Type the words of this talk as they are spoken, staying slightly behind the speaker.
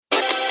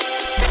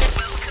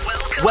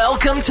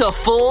Welcome to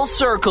Full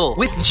Circle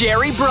with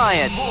Jerry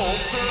Bryant. Full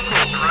Circle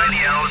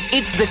Radio.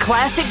 It's the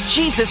classic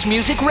Jesus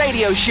music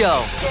radio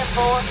show.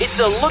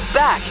 It's a look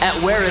back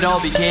at where it all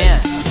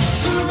began.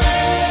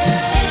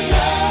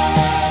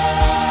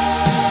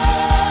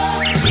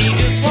 He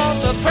just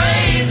wants to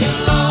praise the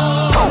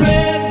Lord.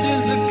 Red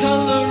is the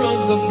color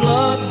of the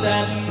blood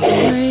that flows.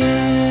 I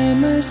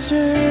am a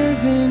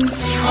servant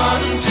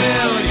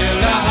Until your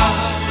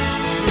life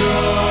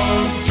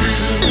runs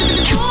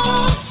through.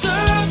 Full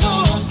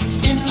circle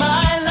in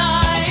my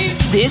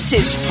life. This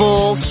is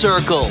Full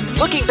Circle,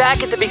 looking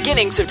back at the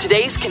beginnings of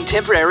today's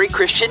contemporary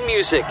Christian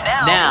music.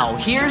 Now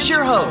here's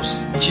your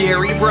host,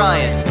 Jerry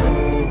Bryant.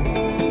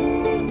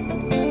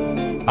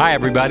 Hi,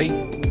 everybody.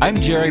 I'm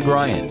Jerry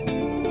Bryant.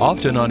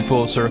 Often on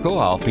Full Circle,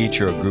 I'll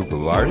feature a group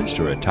of artists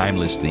or a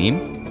timeless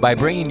theme by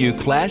bringing you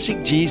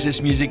classic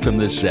Jesus music from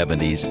the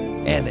 70s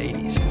and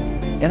 80s.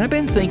 And I've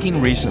been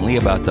thinking recently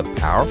about the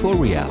powerful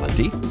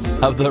reality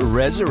of the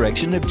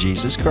resurrection of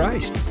Jesus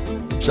Christ.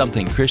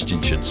 Something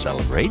Christians should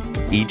celebrate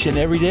each and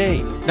every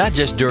day, not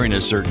just during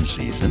a certain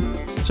season.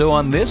 So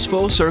on this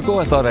Full Circle,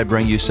 I thought I'd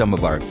bring you some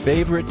of our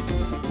favorite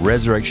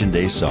Resurrection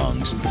Day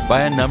songs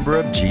by a number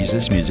of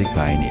Jesus music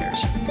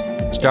pioneers.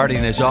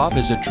 Starting us off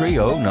is a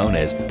trio known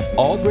as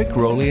Albrecht,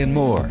 Rowley, and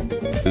Moore,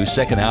 whose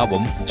second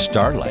album,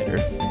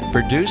 Starlighter,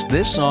 produced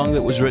this song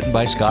that was written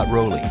by Scott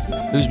Rowley,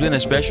 who's been a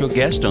special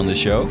guest on the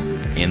show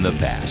in the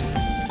past.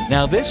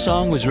 Now, this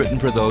song was written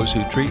for those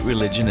who treat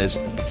religion as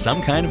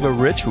some kind of a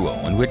ritual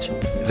in which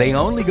they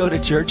only go to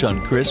church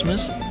on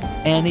Christmas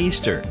and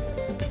Easter.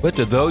 But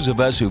to those of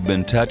us who've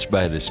been touched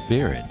by the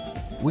Spirit,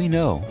 we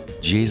know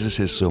Jesus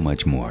is so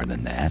much more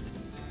than that.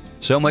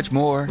 So much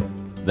more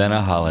than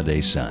a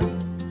holiday sun.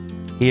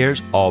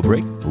 Here's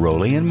Albrecht,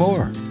 Rowley, and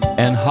Moore,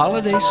 and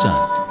Holiday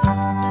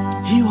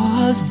Sun. He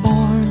was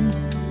born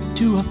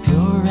to a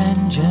pure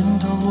and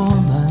gentle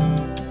woman.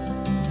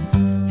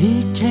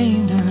 He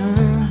came to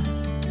her,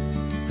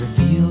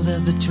 revealed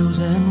as the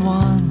chosen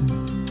one.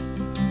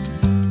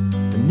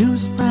 The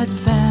news spread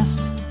fast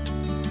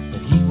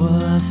that he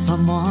was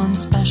someone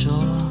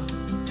special,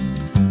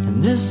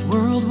 and this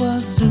world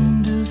was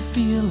soon to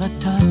feel a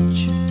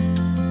touch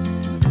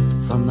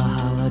from the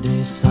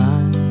holiday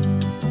sun.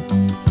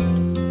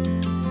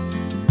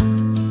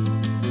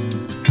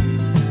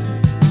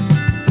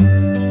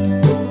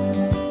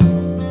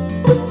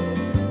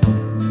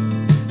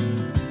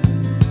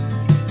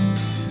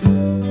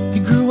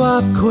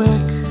 Up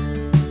quick,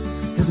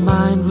 his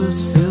mind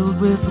was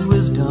filled with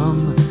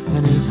wisdom,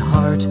 and his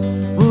heart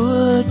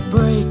would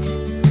break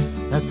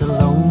at the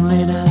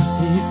loneliness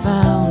he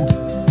found.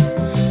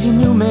 He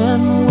knew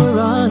men were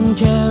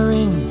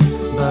uncaring,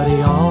 but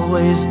he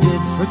always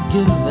did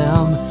forgive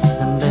them.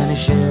 And then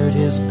he shared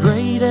his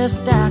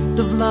greatest act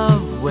of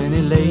love when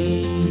he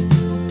laid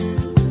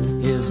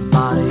his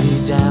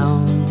body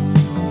down.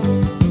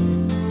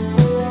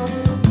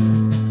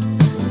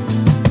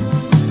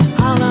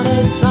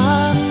 Holiday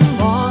sun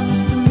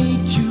wants to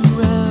meet you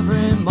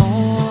every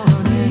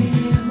morning.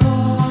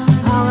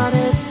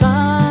 Holiday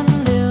sun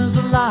is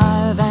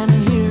alive and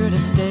here to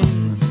stay.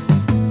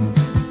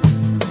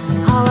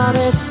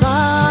 Holiday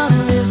sun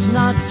is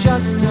not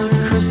just a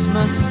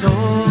Christmas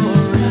story.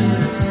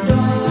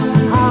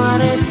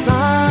 Holiday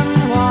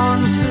sun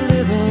wants to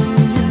live in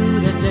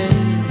you today.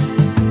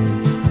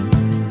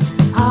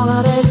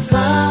 Holiday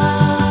sun.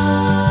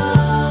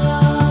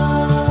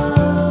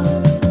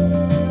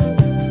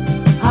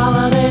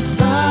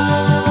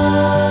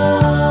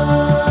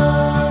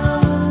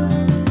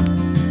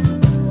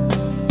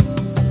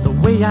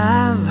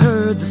 I've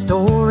heard the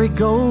story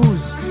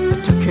goes,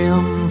 they took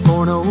him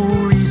for no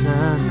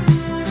reason.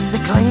 They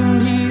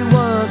claimed he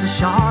was a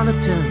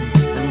charlatan,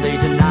 and they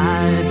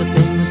denied the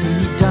things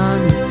he'd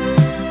done.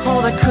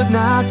 Oh, they could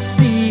not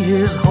see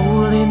his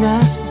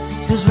holiness,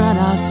 his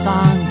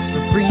renaissance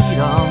for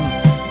freedom.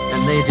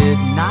 And they did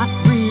not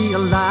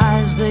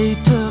realize they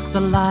took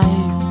the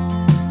life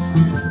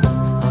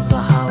of the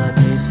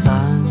holiday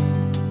sun.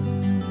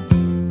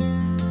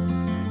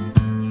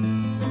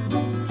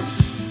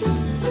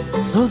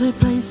 So they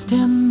placed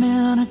him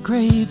in a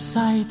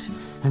gravesite,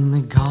 and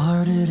they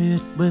guarded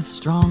it with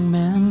strong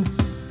men.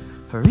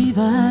 For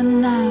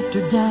even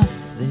after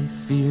death they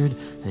feared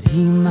that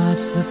he might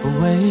slip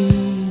away.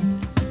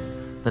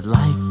 But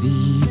like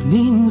the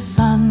evening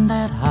sun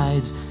that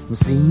hides and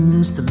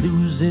seems to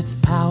lose its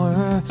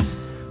power,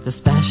 the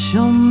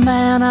special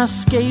man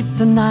escaped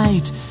the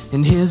night,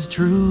 and his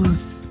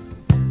truth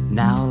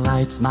now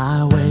lights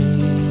my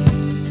way.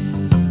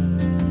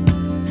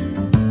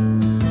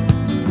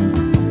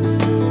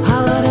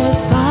 Holiday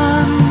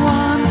sun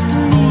wants to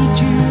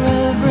meet you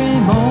every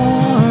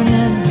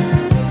morning.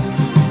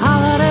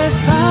 Holiday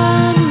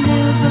sun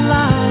is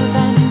alive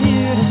and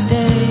here to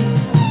stay.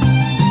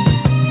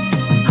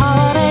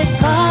 Holiday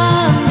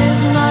sun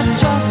is not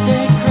just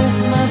a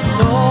Christmas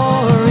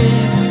story.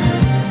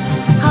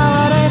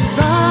 Holiday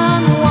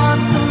sun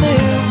wants to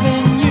live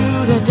in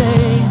you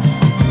today.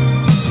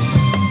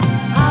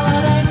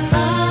 Holiday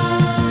sun.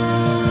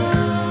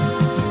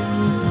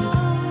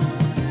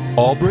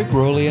 Albrecht,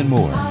 Rowley, and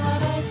Moore,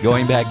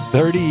 going back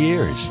 30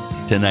 years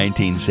to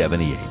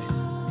 1978.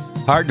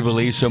 Hard to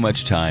believe so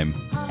much time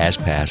has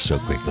passed so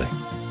quickly.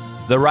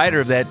 The writer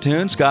of that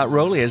tune, Scott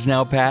Rowley, is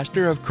now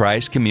pastor of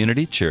Christ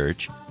Community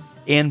Church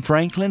in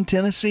Franklin,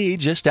 Tennessee,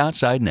 just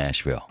outside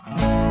Nashville.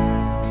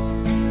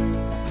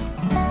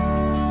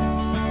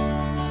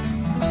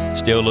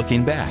 Still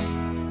looking back,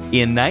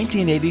 in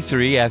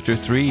 1983, after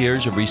 3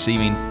 years of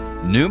receiving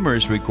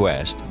numerous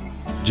requests,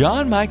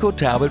 John Michael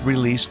Talbot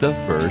released the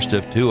first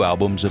of 2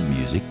 albums of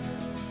music,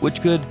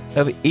 which could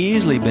have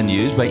easily been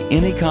used by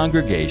any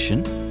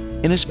congregation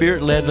in a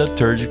spirit-led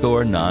liturgical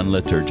or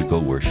non-liturgical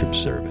worship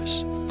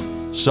service.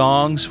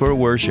 Songs for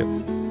Worship,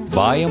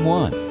 Volume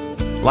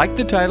 1. Like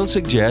the title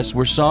suggests,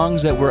 were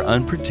songs that were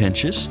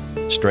unpretentious,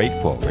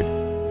 straightforward,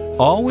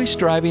 always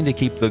striving to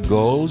keep the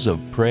goals of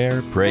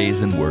prayer,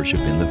 praise, and worship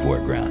in the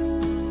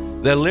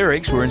foreground. The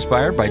lyrics were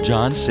inspired by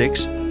John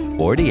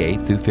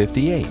 6:48 through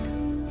 58.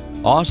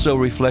 Also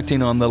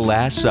reflecting on the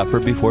Last Supper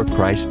before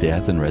Christ's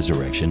death and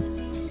resurrection,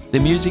 the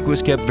music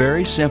was kept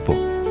very simple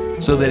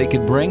so that it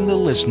could bring the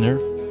listener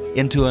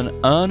into an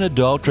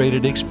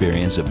unadulterated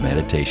experience of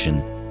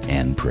meditation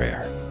and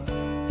prayer.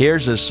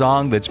 Here's a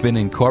song that's been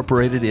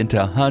incorporated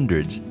into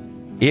hundreds,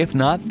 if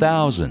not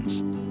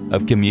thousands,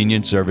 of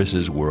communion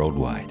services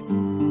worldwide.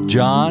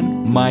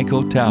 John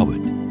Michael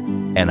Talbot,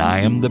 and I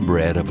Am the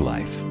Bread of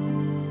Life.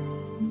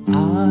 I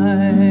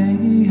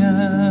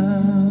am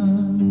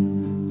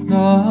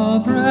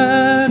the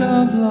bread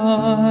of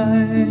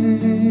life.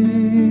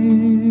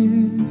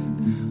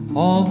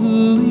 All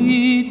who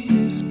eat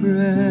this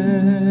bread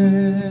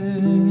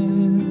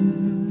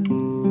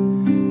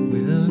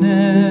will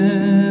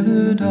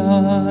never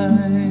die.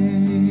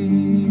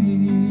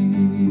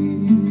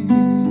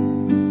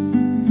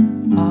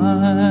 I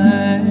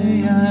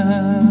am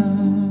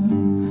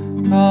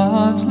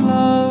God's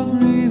love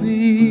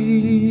revealed.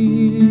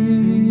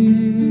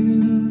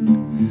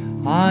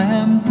 I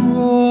am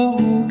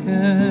broken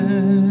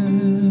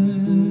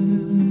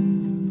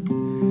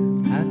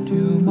that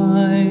you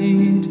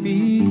might be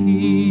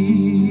healed.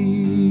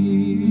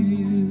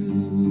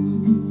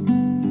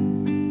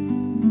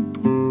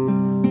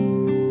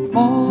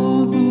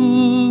 All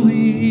who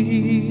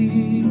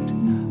eat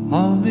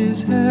of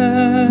this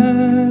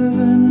heavenly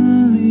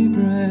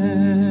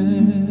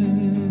bread,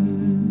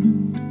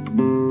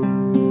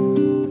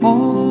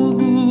 all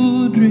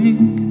who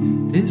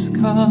drink this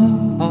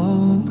cup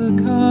of the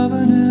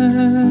covenant,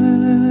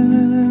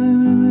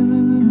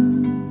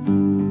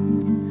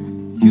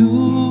 you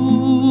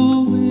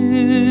will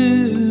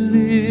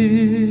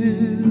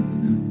live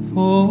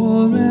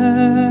forever,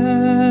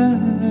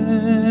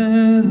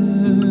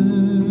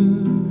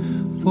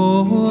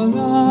 for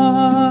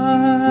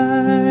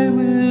I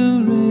will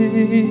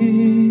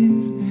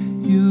raise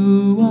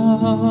you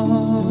up.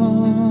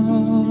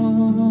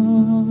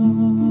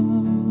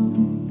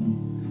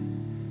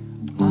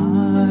 I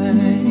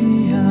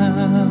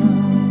am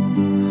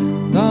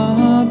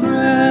the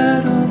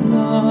bread of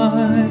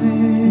life.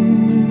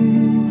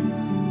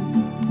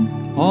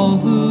 All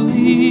who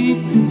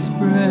eat this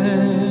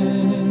bread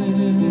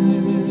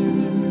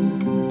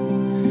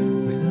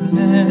will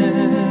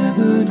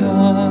never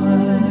die.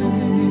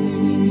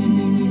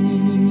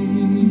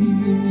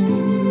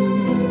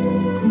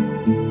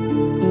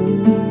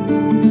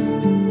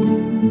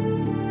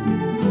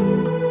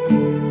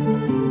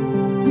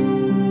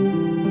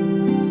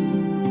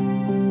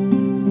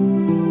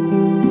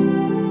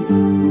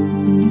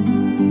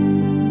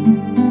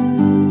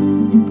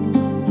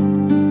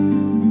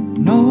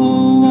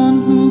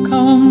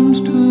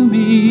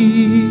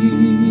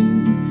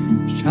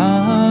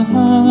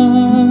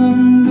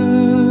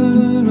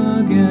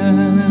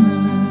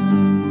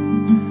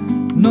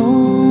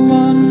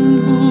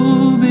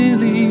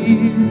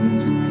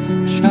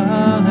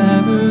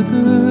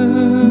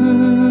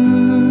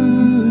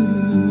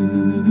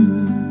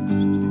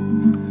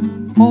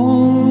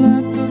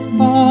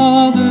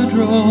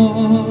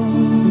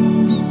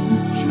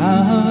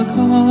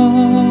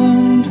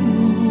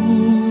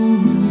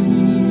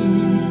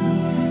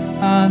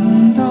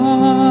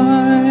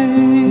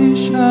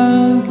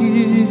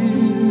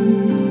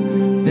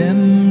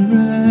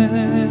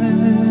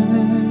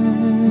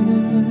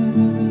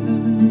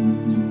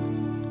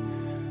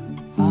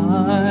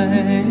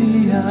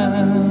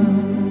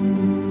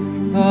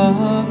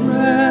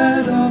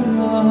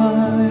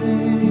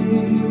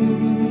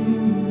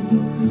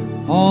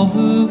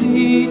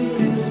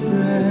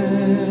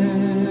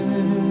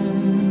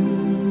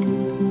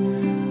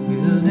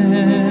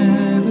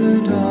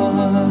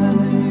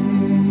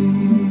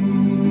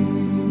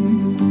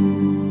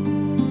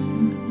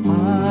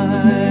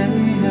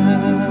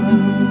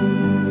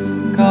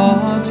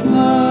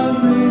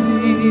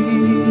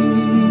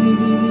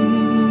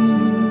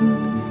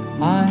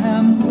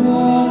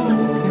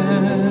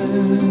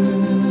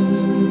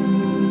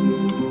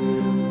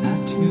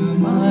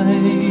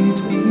 Might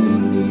be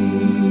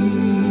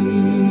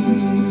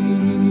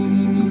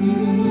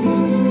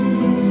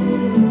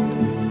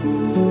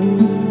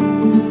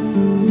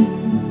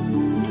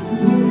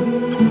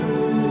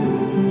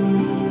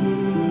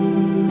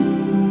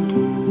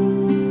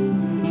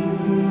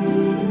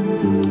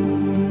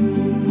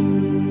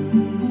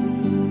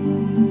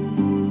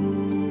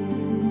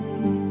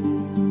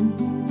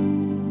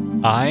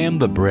I Am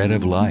the Bread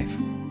of Life,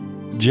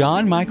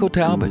 John Michael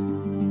Talbot,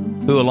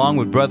 who along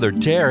with brother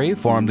Terry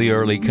formed the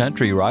early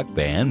country rock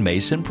band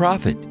Mason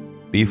Prophet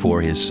before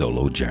his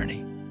solo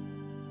journey.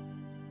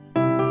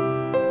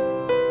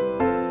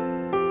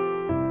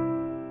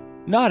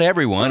 Not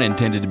everyone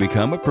intended to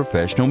become a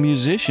professional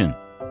musician,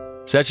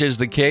 such is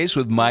the case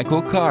with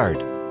Michael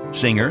Card,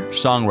 singer,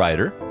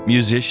 songwriter,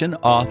 musician,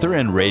 author,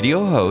 and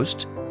radio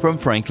host from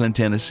Franklin,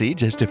 Tennessee,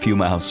 just a few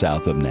miles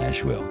south of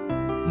Nashville.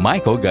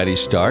 Michael got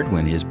his start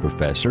when his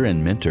professor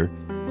and mentor,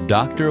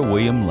 Dr.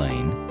 William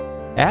Lane,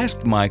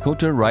 asked Michael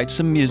to write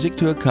some music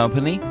to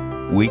accompany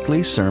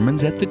weekly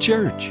sermons at the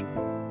church.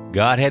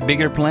 God had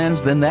bigger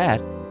plans than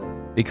that,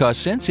 because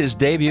since his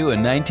debut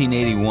in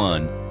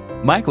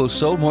 1981, Michael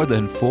sold more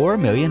than 4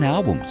 million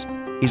albums.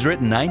 He's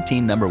written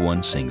 19 number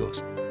one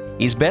singles.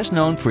 He's best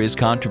known for his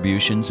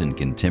contributions in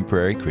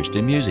contemporary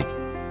Christian music,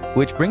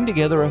 which bring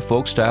together a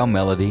folk-style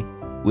melody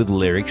with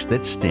lyrics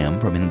that stem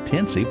from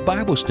intensive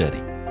Bible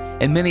study.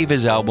 And many of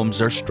his albums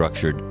are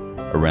structured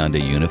around a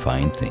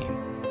unifying theme.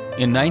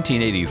 In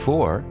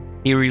 1984,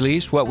 he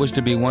released what was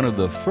to be one of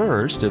the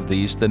first of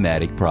these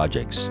thematic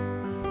projects.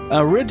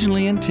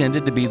 Originally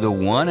intended to be the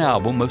one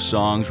album of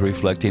songs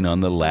reflecting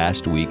on the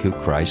last week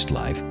of Christ's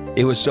life,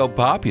 it was so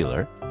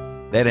popular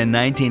that in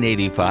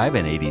 1985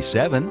 and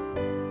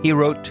 87, he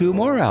wrote 2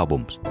 more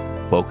albums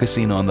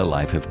focusing on the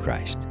life of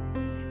Christ.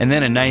 And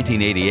then in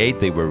 1988,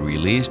 they were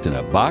released in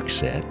a box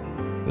set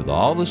with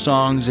all the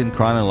songs in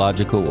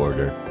chronological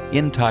order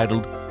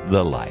entitled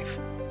The Life.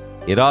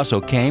 It also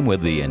came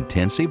with the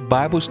intensive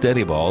Bible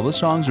study of all the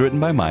songs written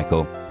by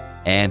Michael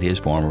and his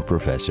former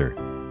professor,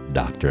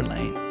 Dr.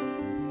 Lane.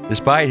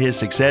 Despite his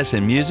success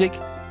in music,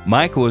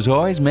 Michael has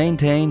always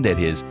maintained that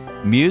his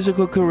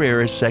musical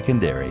career is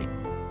secondary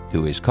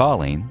to his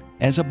calling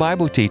as a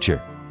Bible teacher.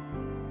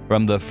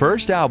 From the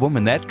first album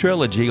in that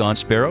trilogy on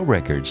Sparrow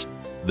Records,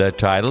 the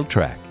title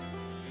track,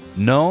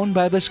 Known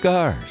by the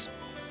Scars,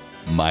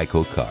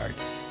 Michael Card.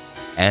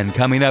 And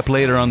coming up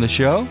later on the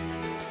show,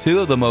 2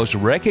 of the most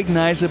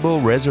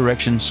recognizable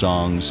resurrection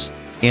songs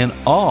in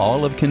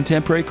all of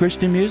contemporary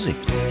Christian music.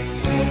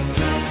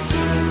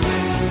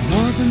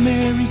 Mother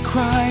Mary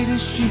cried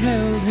as she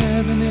held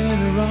heaven in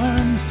her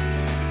arms,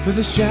 for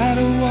the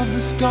shadow of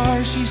the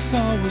scars she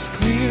saw was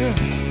clear,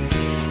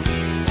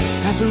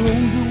 as her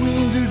own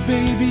bewildered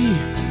baby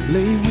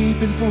lay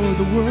weeping for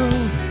the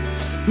world,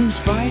 whose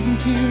fighting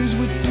tears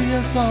would free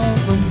us all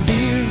from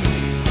fear.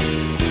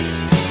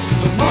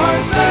 The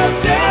marks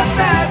of death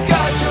that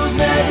God chose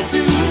never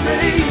to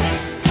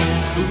erase,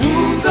 the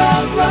wounds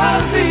of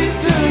love's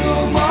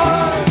eternal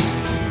mark.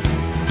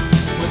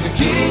 When the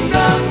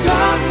kingdom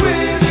comes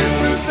with his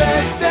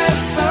perfected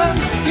sons,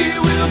 he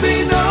will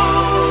be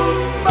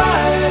known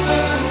by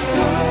the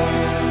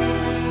scars.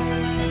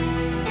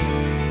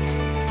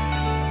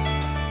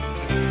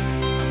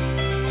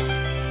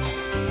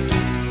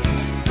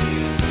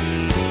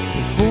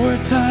 But for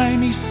a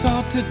time he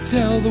sought to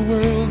tell the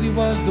world he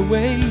was the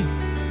way,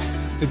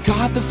 that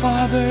God the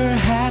Father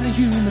had a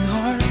human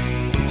heart.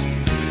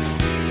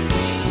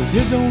 With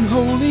his own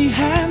holy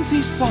hands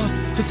he sought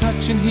to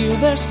touch and heal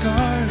their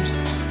scars,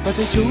 but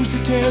they chose to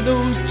tear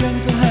those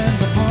gentle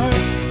hands apart.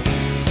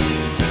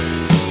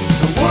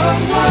 And what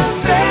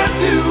was there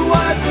to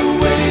wipe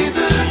away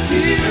the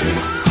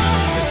tears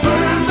that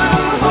burned the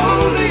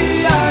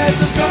holy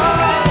eyes of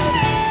God,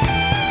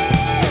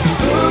 as he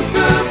looked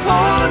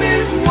upon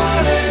his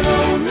one and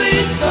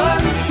only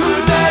Son, who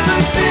never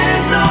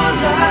sinned nor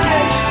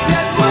lied,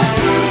 yet was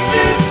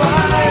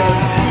crucified.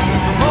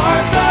 The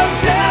marks of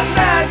death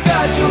that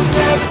God chose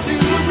never to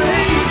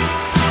erase,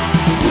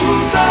 the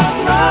wounds of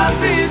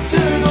love's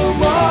eternal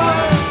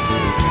mark.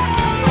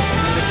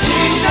 The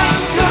kingdom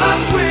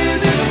comes with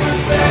his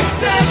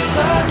perfected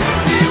sons,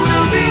 he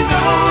will be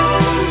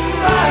known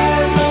by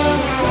the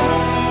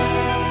scars.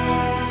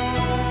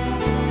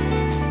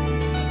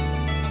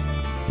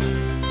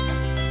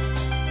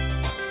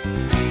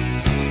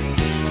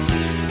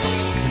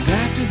 And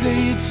after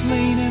they had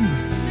slain him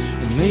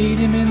and laid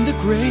him in the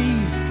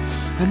grave,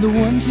 and the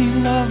ones he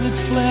loved had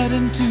fled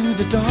into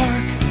the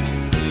dark,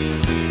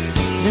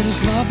 then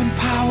his love and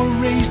power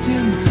raised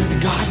him,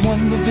 and God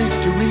won the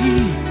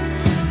victory.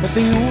 But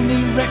they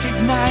only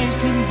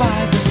recognized him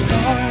by the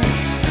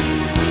scars.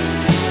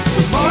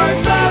 The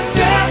marks of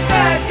death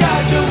that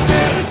God chose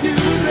never to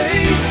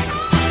erase,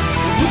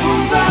 the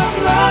wounds of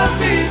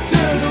love's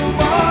eternal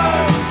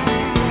mark.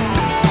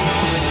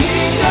 The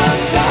kingdom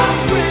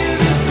comes with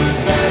his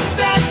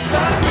perfected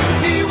sons,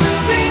 he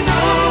will be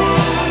known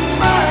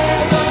by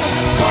the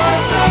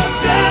marks of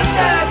death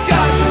that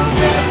God chose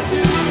never to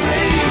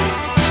erase,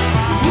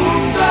 the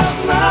wounds of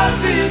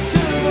love's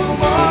eternal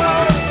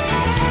mark.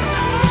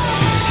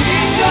 The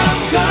kingdom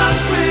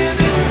comes with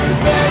his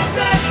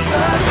perfected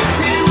sons,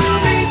 he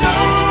will be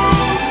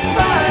known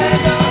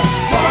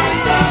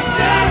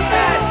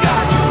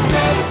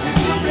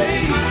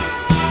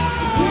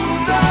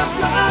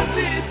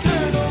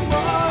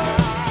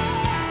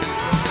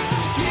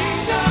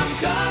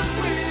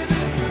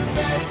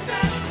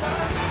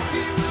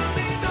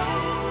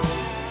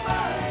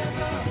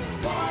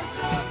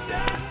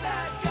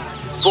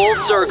Full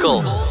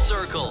Circle.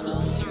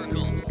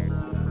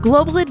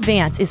 Global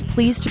Advance is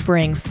pleased to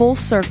bring Full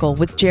Circle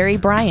with Jerry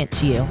Bryant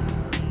to you.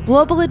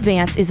 Global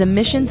Advance is a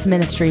missions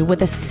ministry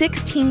with a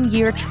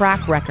 16-year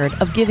track record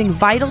of giving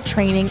vital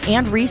training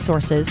and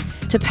resources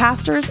to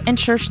pastors and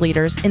church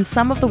leaders in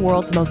some of the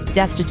world's most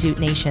destitute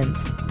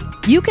nations.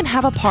 You can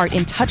have a part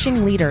in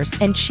touching leaders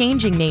and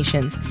changing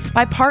nations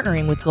by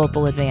partnering with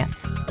Global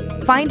Advance.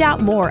 Find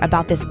out more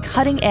about this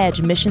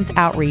cutting-edge missions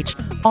outreach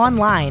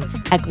online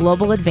at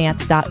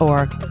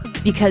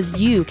globaladvance.org, because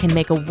you can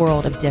make a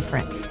world of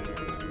difference.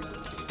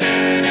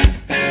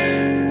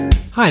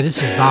 Hi,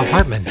 this is Bob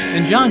Hartman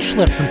and John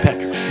Schlipp from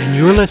Petra, and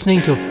you're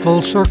listening to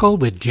Full Circle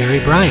with Jerry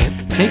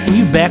Bryant, taking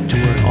you back to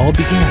where it all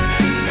began.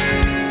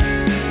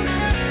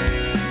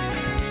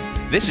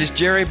 This is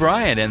Jerry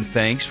Bryant, and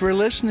thanks for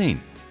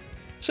listening.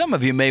 Some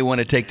of you may want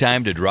to take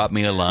time to drop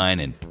me a line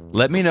and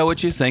let me know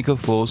what you think of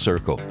Full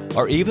Circle,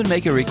 or even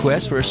make a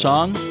request for a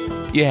song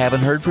you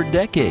haven't heard for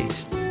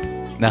decades.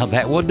 Now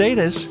that will date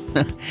us.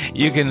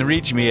 You can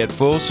reach me at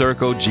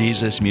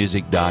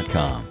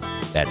FullCircleJesusMusic.com.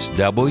 That's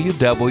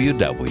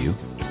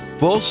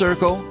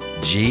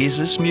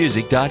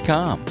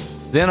www.FullCircleJesusMusic.com.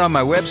 Then on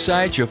my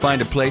website, you'll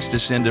find a place to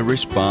send a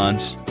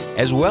response,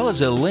 as well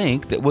as a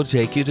link that will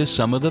take you to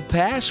some of the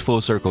past Full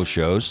Circle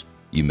shows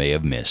you may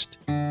have missed.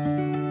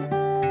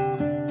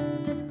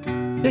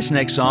 This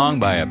next song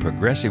by a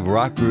progressive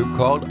rock group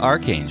called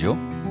Archangel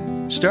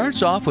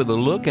starts off with a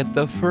look at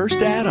the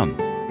first Adam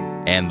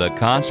and the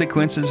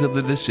consequences of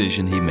the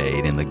decision he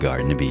made in the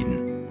Garden of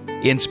Eden.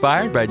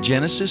 Inspired by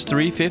Genesis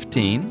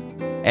 3:15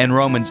 and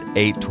Romans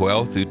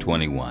 8:12 through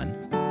 21,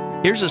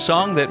 here's a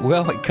song that,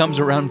 well, it comes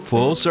around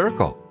full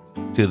circle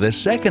to the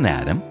second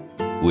Adam,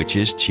 which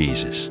is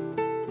Jesus.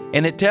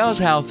 And it tells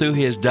how through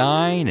his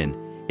dying and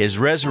his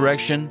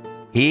resurrection,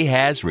 he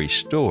has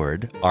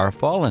restored our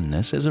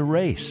fallenness as a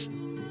race.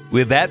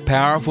 With that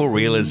powerful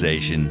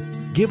realization,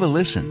 give a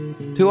listen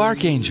to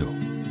Archangel.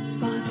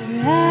 Father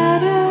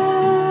Adam,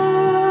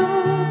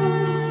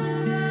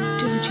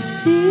 don't you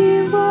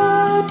see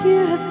what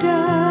you have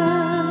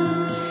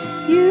done?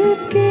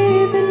 You've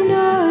given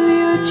all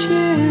your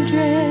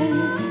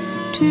children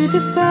to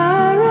the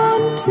fire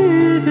and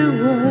to the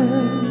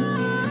world,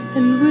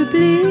 and we're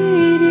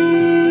bleeding,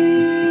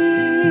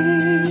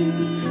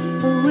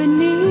 oh, we're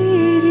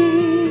needing,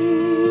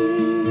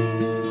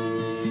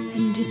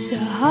 and it's a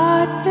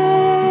hard fate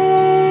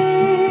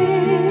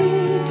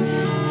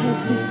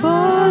as we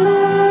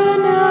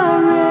fallen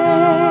our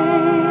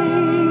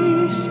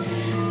race.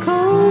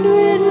 Cold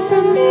wind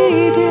from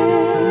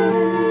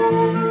Eden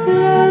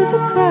blows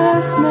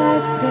across my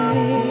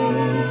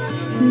face,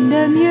 and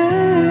I'm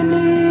yearning,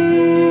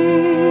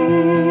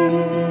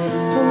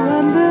 oh,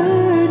 I'm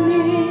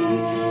burning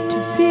to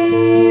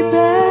be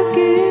back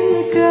in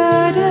the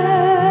garden,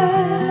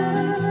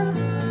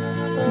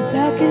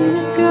 back in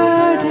the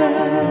garden,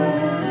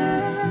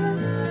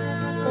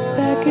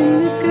 back in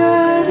the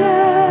garden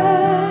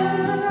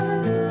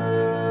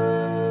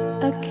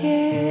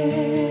again.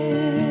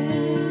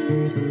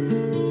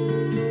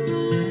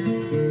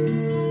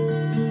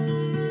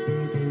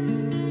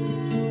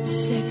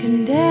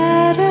 Second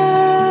Adam,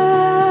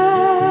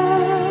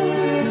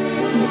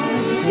 now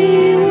I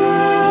see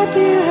what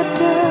you have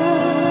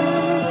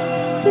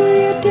done. Through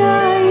your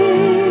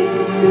dying,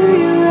 through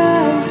your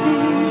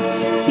rising,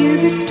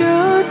 you've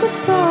restored the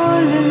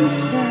fallen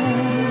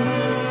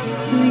sons.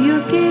 Through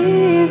your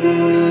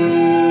giving,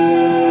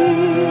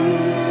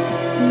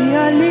 we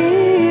are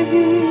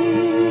living.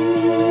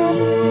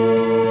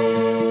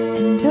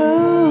 And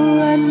oh,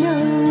 I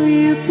know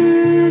you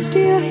bruised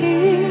your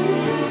heel,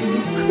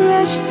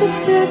 crushed the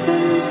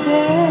serpent's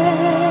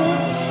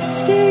head.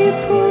 Still you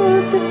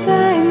pulled the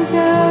fangs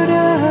out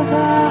of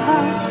our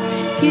hearts,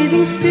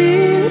 giving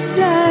spirit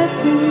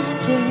life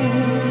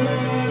instead.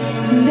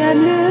 And I'm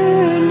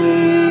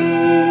learning,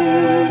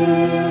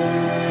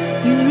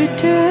 you're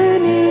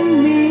returning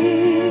me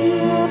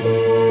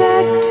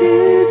back to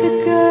the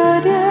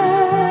garden,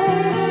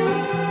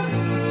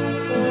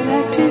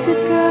 back to the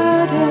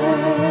garden,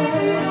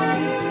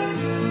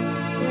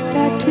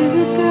 back to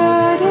the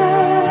garden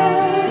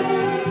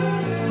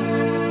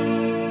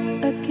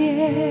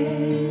again.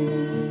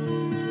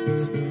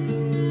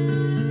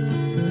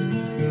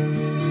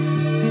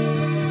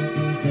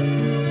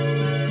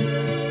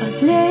 Of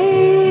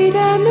late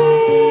I'm realizing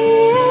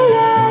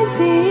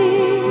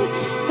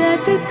that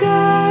the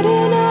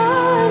garden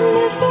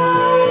I'm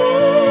sorry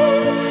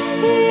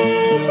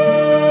is you.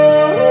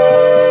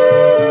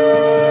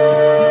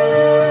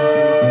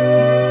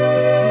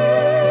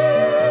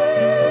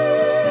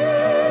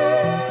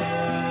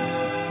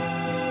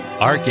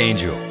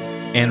 Archangel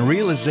and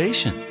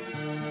realization.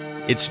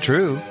 It's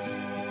true.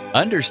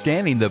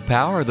 Understanding the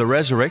power of the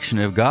resurrection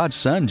of God's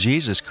Son,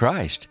 Jesus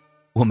Christ,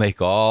 will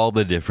make all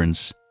the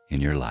difference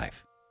in your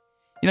life.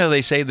 You know,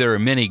 they say there are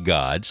many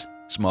gods,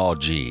 small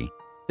g,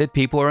 that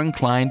people are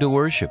inclined to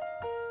worship,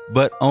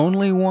 but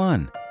only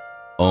one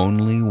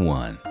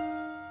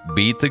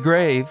beat the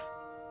grave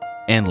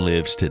and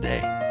lives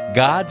today.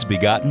 God's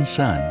begotten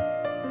Son,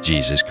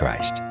 Jesus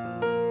Christ.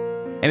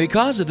 And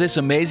because of this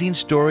amazing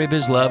story of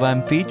his love,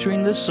 I'm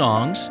featuring the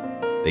songs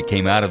that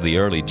came out of the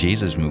early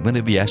Jesus movement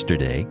of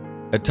yesterday,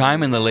 a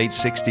time in the late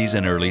 60s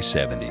and early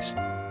 70s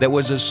that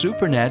was a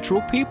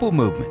supernatural people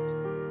movement.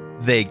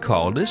 They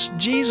called us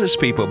Jesus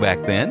people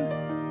back then,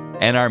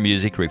 and our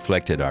music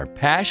reflected our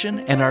passion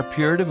and our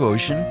pure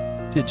devotion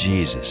to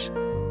Jesus.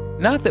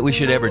 Not that we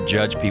should ever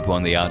judge people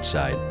on the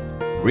outside,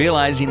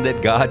 realizing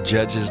that God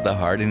judges the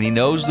heart and He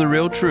knows the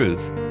real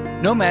truth.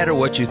 No matter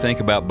what you think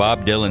about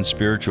Bob Dylan's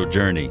spiritual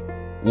journey,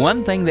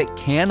 one thing that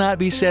cannot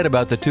be said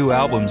about the 2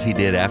 albums he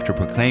did after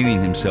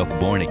proclaiming himself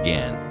born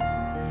again,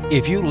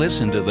 if you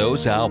listen to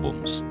those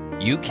albums,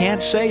 you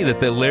can't say that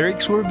the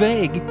lyrics were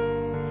vague.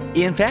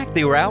 In fact,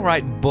 they were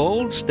outright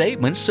bold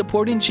statements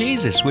supporting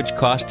Jesus, which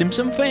cost him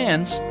some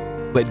fans,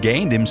 but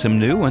gained him some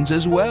new ones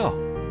as well.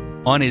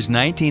 On his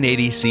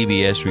 1980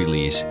 CBS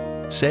release,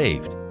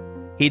 Saved,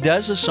 he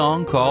does a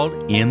song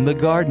called In the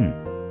Garden,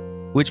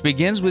 which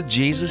begins with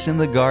Jesus in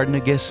the Garden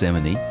of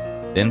Gethsemane,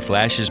 then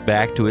flashes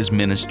back to his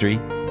ministry,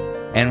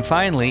 and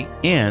finally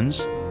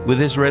ends with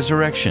his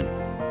resurrection.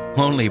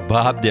 Only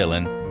Bob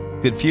Dylan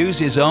could fuse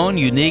his own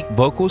unique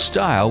vocal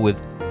style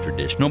with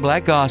traditional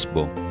black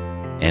gospel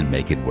and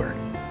make it work.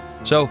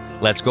 So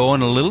let's go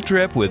on a little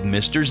trip with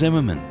Mr.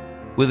 Zimmerman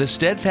with a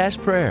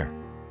steadfast prayer,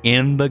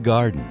 In the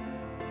Garden.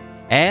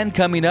 And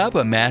coming up,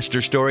 a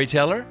master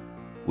storyteller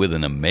with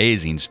an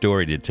amazing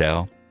story to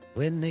tell.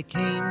 When they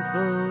came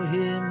for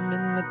him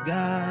in the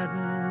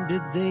garden,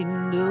 did they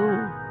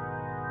know?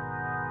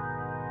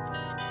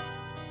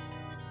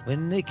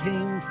 When they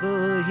came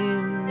for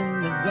him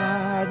in the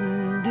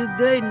garden, did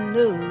they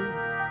know?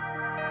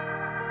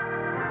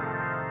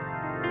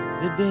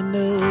 Did they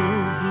know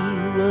he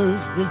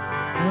was the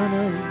Son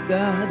of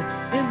God?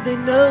 Did they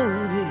know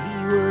that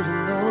he was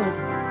Lord?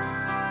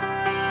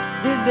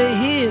 Did they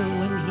hear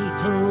when he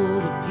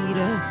told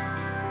Peter,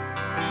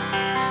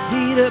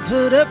 Peter,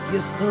 put up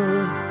your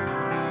sword?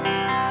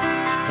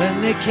 When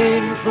they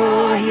came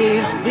for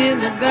him in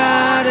the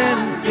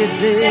garden, did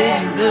they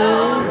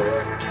know?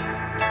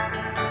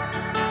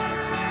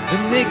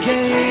 When they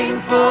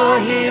came for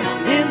him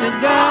in the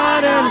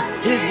garden,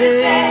 did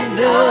they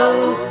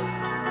know?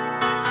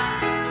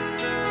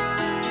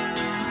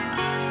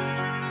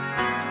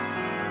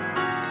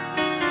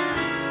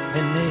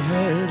 When they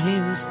heard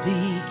him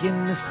speak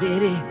in the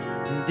city,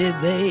 did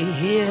they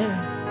hear?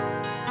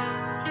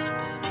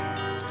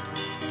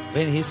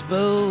 When he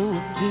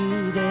spoke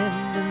to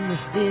them in the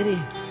city,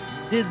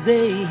 did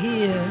they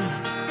hear?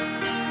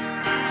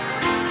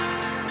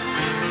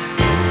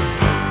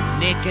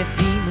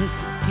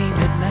 Nicodemus came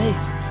at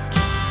night,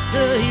 so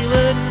he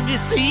wouldn't be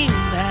seen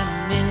by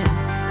men.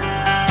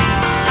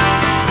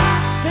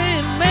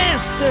 Say,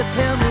 Master,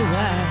 tell me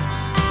why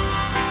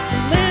the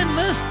man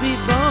must be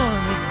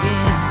born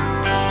again.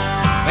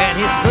 When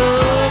he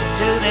spoke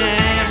to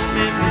them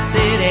in the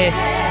city,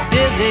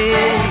 did they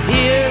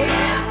hear?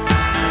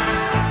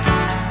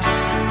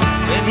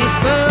 When he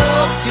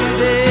spoke to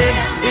them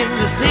in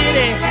the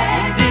city,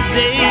 did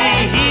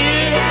they hear?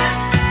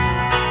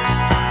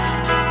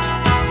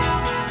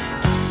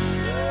 When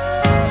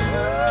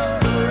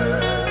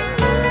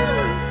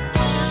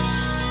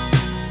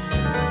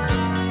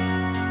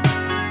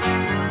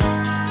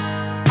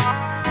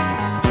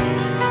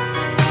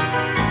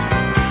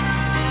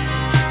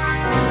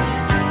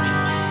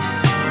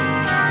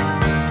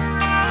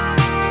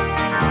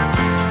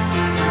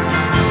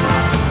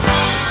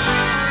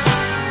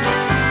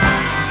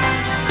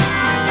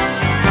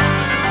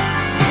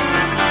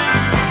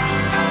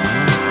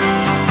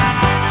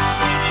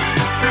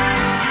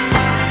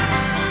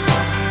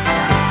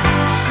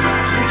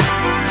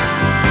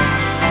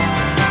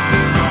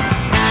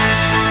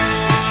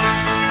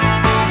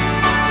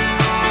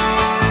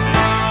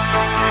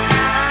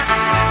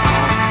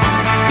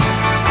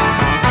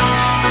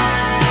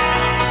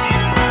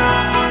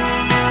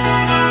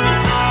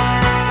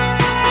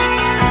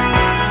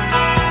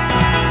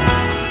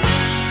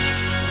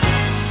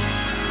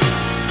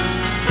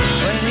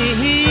he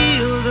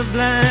healed the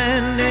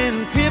blind and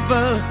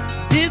crippled,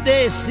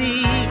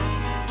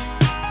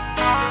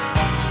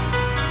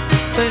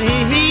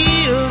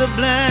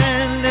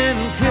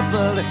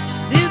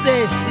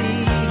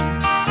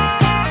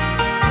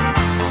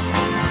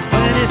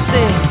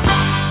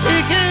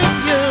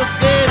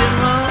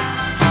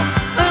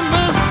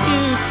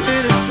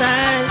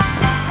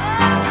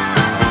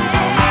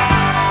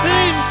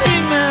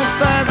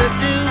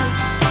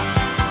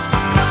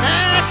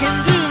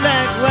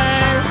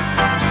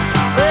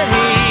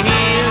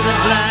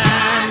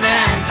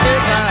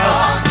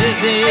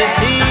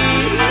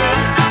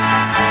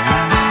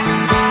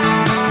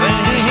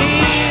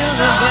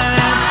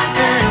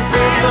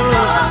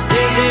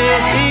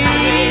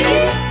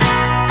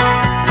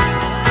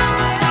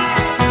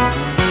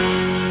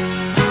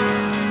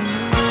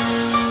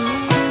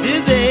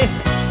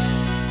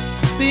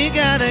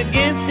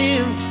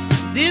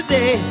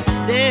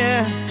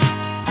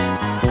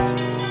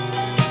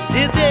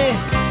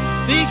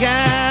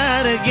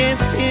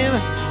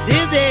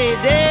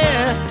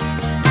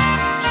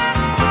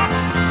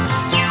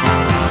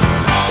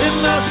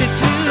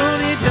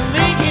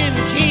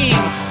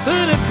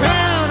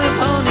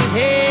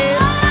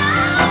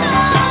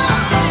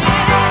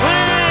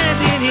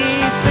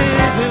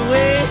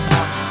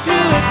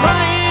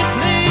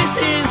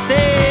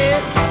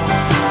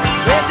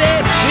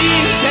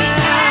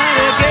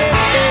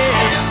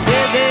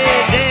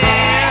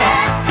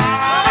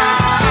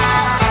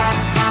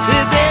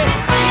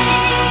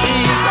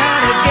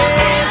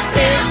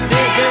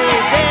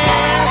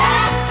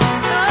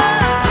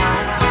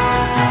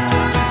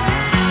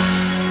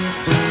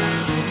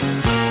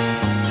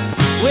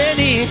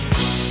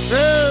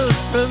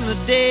 the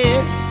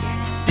dead,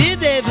 did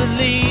they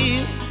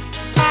believe?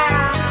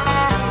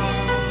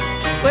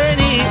 When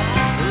he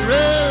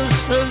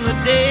rose from the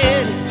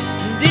dead,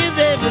 did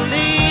they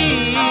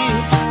believe?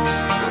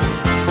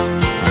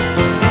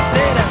 He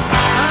said,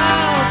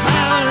 all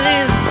power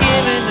is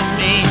given to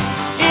me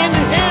in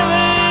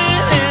heaven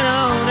and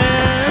on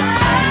earth.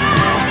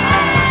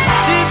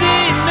 Did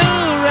they know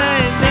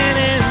right then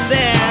and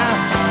there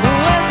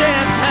what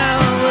their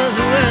power was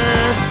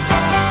worth?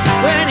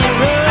 When he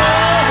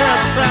rose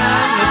up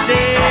from the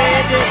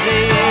dead, did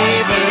they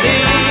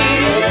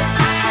believe?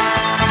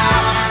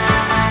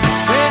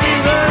 When he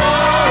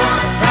rose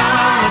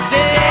from the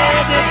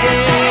dead, did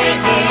they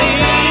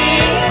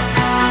believe?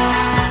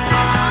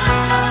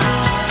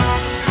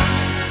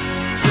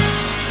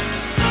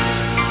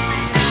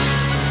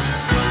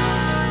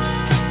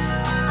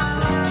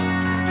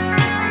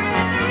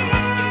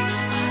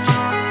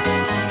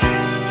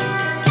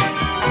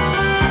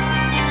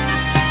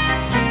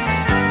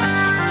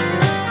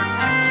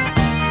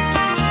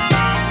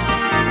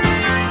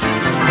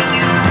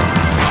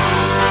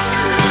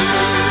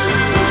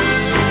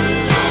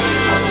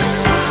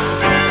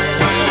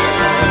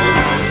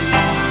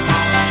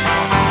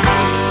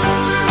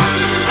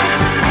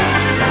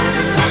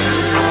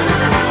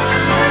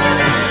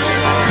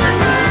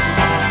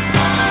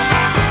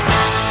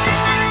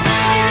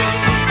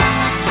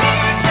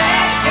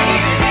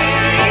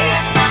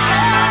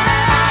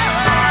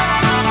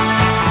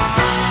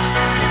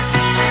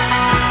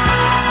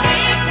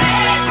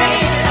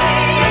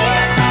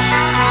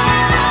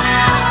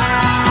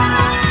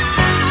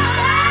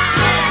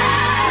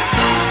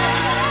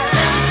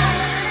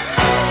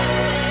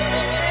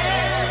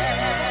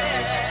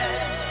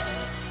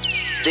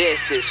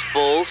 This is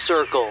Full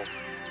Circle.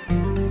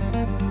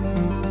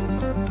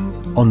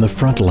 On the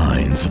front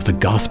lines of the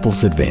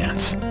gospel's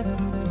advance,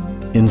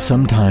 in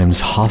sometimes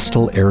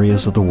hostile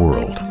areas of the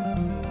world,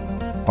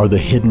 are the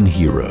hidden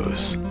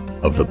heroes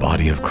of the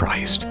body of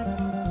Christ.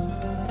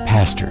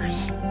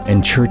 Pastors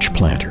and church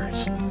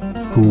planters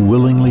who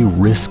willingly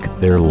risk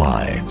their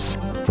lives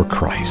for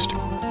Christ.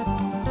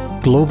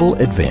 Global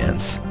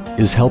Advance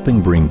is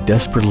helping bring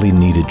desperately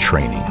needed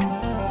training,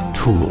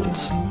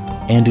 tools,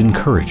 and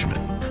encouragement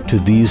to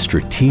these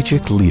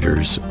strategic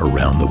leaders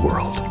around the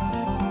world.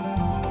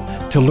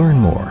 To learn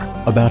more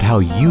about how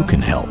you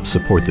can help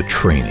support the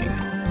training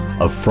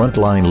of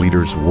frontline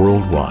leaders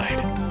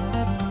worldwide,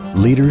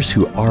 leaders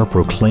who are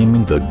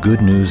proclaiming the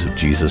good news of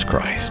Jesus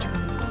Christ,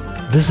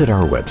 visit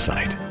our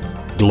website,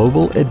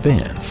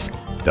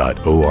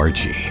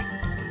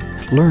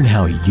 globaladvance.org. Learn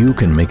how you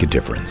can make a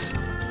difference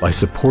by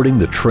supporting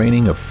the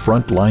training of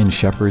frontline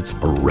shepherds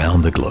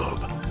around the globe.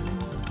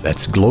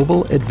 That's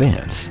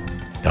globaladvance.org.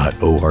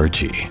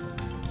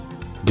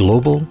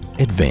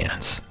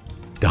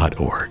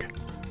 globaladvance.org.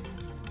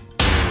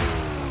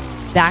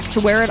 Back to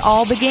where it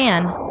all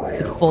began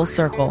with Full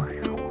Circle.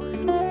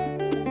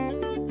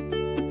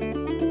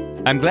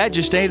 I'm glad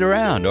you stayed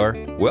around, or,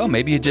 well,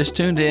 maybe you just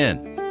tuned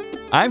in.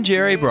 I'm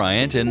Jerry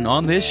Bryant, and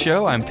on this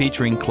show I'm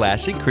featuring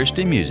classic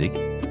Christian music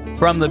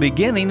from the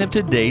beginning of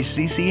today's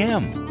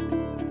CCM.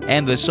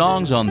 And the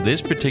songs on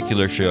this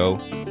particular show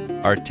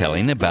are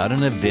telling about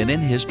an event in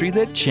history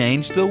that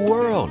changed the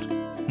world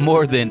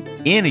more than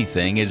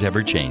anything has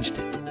ever changed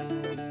it.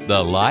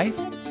 The life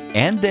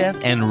and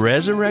death and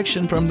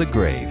resurrection from the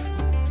grave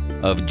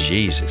of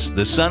Jesus,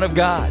 the Son of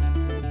God.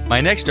 My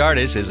next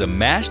artist is a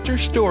master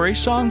story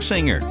song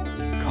singer,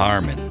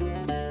 Carmen.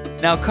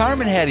 Now,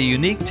 Carmen had a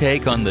unique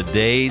take on the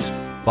days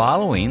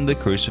following the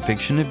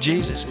crucifixion of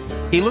Jesus.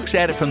 He looks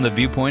at it from the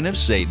viewpoint of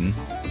Satan,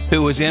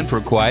 who was in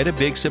for quite a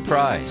big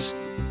surprise.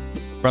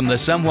 From the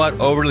somewhat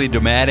overly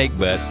dramatic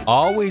but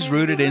always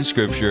rooted in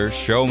Scripture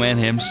showman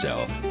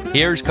himself,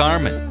 here's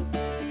Carmen,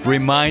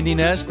 reminding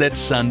us that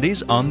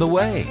Sunday's on the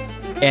way.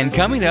 And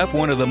coming up,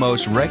 one of the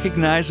most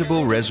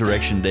recognizable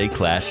Resurrection Day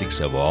classics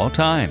of all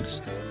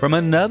times, from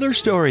another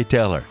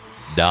storyteller,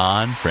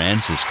 Don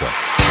Francisco.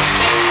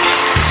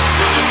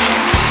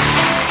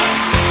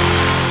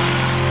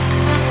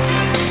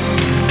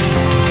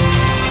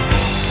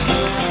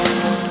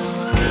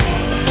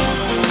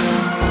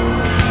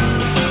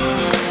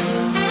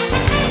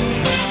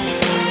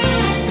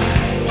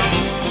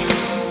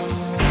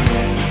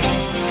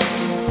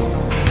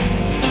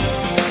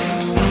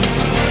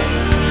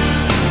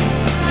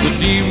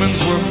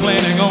 Demons were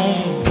planning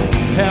on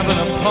having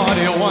a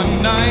party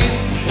one night.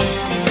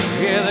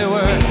 Yeah, they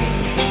were.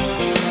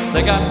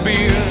 They got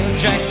beer,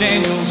 Jack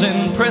Daniels,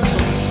 and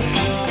pretzels,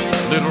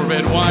 little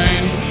red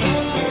wine,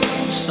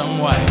 some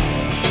white.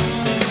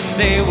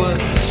 They were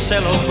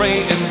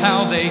celebrating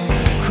how they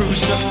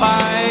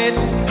crucified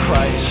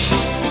Christ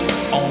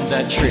on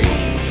that tree.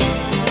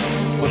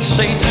 But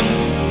Satan,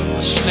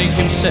 the snake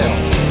himself,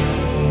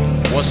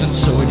 wasn't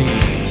so at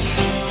ease.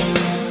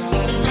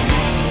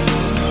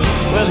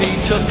 Well, he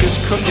took his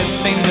crooked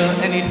finger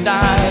and he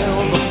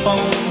dialed the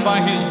phone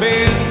by his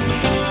bed.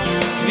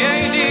 Yeah,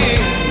 he did.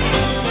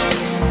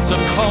 To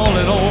call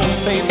an old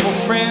faithful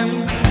friend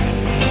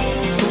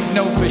who'd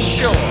know for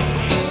sure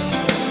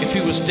if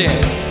he was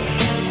dead.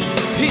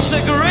 He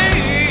said,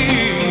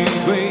 "Grave,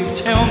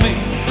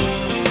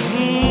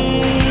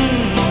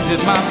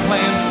 my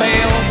plan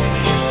failed.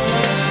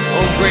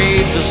 Old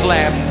Graves just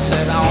laughed and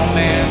said, oh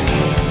man,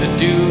 the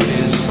dude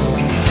is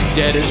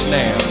dead as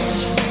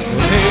nails.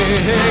 Hey,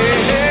 hey,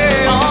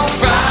 hey. On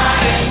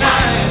Friday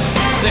night,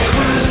 they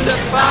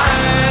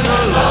crucified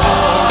the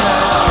Lord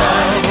at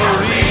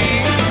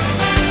Calvary.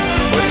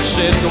 But he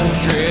said, don't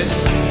dread.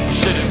 He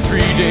said, in 3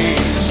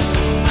 days,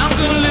 I'm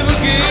gonna live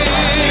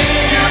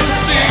again. You'll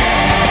see.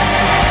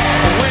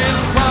 When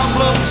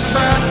problems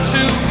try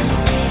to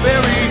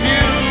bury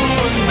you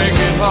and make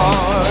it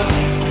hard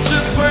to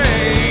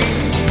pray,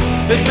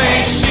 it may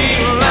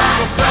seem like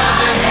a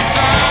Friday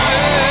night,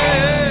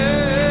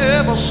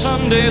 but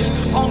Sunday's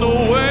on the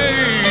way.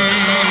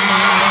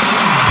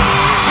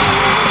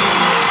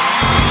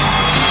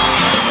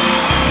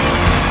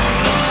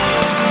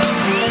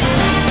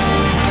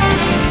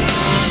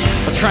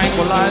 A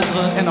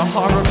tranquilizer and a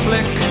horror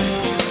flick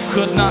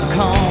could not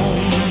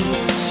calm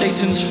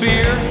Satan's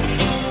fear.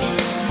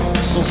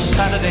 So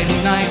Saturday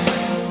night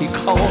he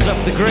calls up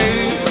the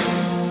grave,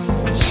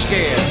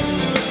 scared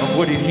of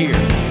what he'd hear.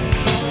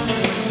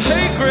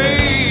 Hey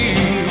Grave,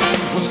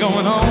 what's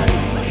going on?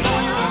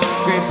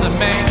 Grave said,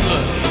 man,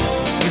 look,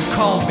 you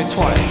called me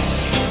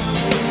twice,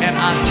 and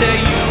I tell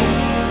you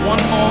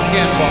one more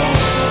again,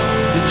 boss,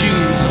 the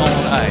Jews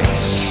on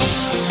ice.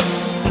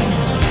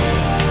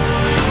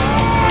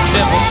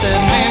 Devil said,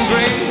 man,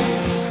 Grave,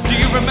 do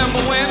you remember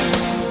when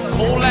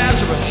old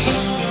Lazarus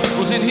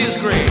was in his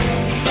grave?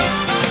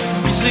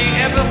 You see,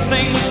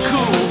 everything was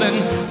cool,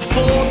 then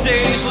 4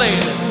 days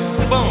later,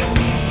 boom,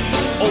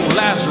 old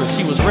Lazarus,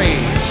 he was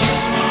raised.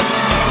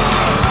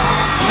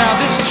 Now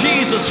this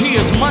Jesus, he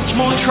is much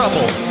more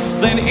trouble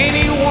than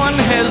anyone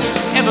has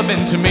ever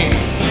been to me.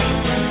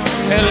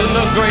 And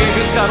look, Grave,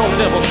 it's got old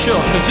devil shook,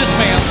 cause this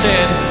man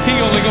said he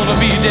only gonna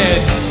be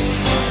dead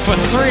for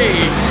 3.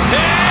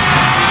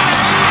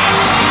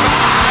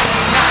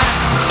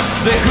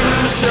 They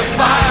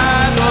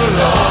crucified the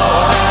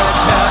Lord at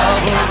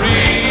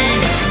Calvary.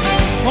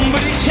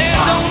 But he said,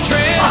 don't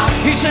dread.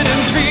 He said, in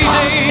 3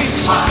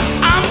 days,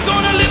 I'm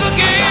gonna live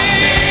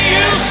again.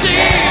 You'll see.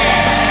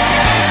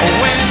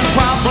 When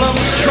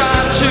problems try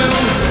to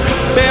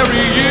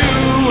bury you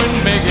and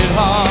make it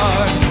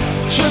hard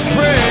to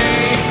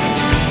pray,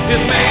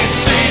 it may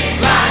seem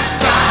like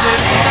Friday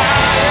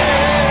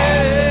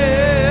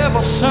night,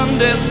 but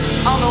Sunday's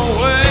on the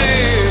way.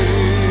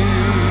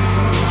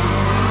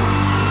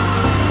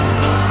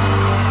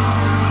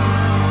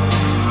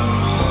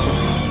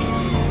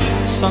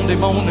 Sunday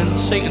morning,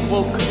 Satan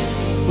woke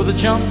with a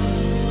jump,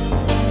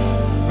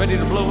 ready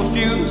to blow a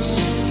fuse.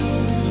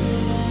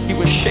 He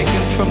was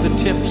shaken from the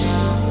tips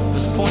of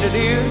his pointed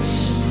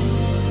ears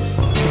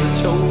to the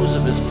toes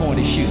of his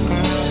pointy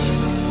shoes.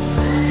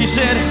 He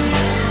said,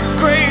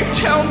 Grave,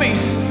 tell me,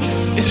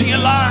 is he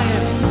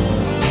alive?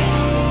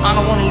 I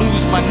don't want to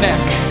lose my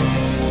neck.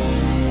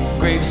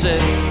 Grave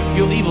said,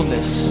 your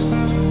evilness,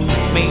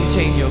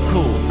 maintain your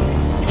cool.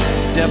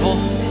 Devil,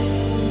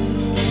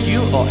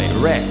 you are a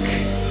wreck.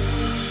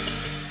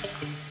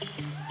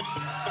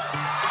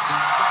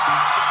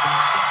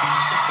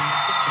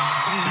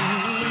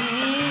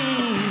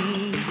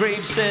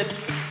 Grave said,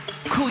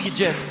 cool your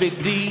jets,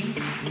 Big D.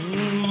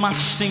 My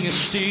sting is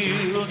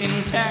still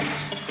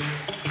intact.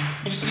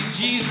 You see,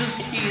 Jesus,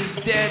 he is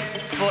dead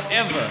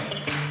forever.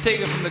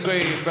 Take it from the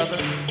grave,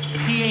 brother.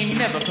 He ain't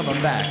never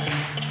coming back.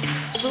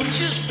 So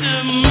just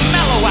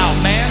mellow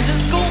out, man.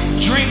 Just go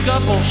drink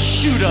up or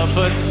shoot up.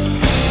 But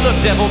look,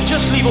 devil,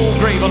 just leave old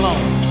Grave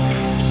alone.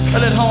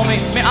 Let homie,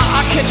 man,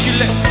 I'll catch you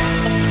later.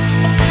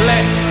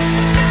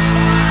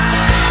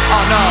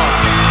 Oh no.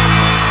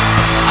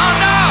 Oh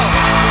no.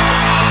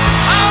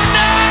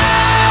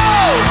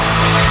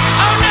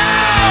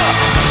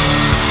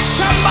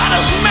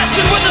 Somebody's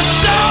messing with the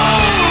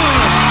stone.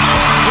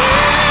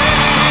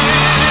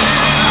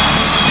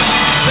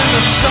 Then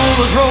the stone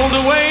was rolled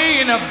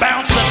away and it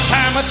bounced a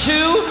time or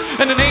two,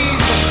 and an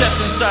angel stepped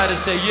inside and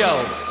said,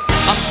 yo,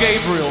 I'm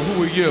Gabriel,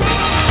 who are you?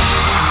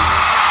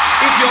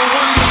 If you're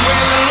wondering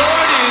where the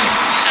Lord is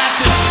at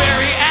this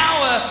very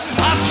hour,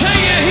 I'll tell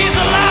you he's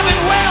alive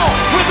and well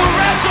with the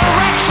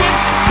resurrection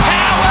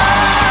power.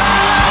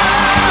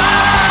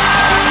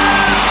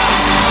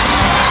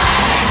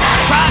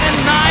 Friday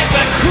night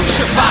they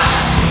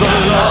crucified the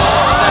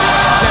Lord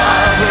at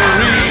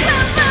Calvary.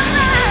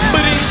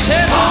 But he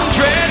said, don't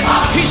dread.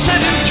 He said,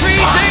 in 3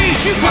 days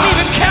you can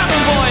even count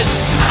them, boys.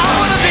 I'm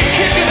gonna be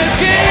kicking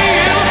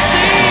again, you'll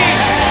see.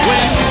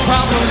 When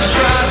problems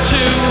try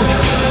to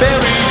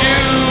bury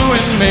you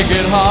and make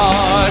it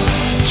hard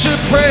to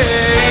pray,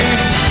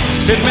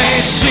 it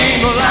may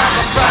seem like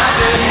a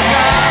Friday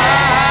night,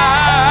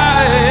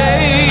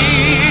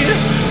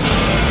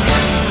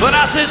 but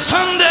I said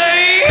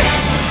Sunday,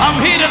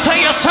 I'm here to tell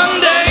you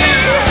Sunday,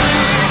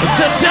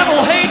 the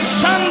devil hates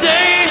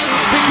Sunday,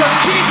 because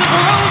Jesus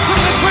arose from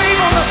the grave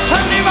on a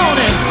Sunday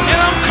morning, and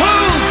I'm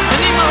cool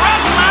and in my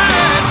right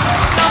mind.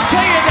 I'll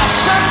tell you that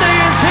Sunday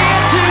is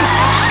here to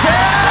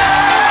stay.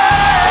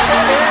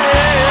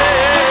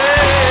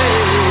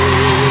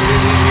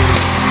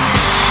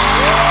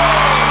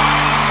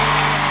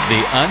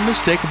 The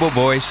unmistakable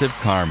voice of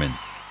Carmen.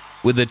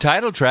 with the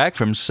title track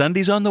from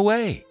Sundays on the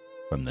Way,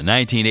 from the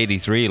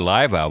 1983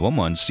 live album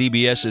on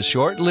CBS's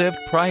short-lived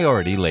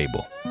Priority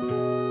label.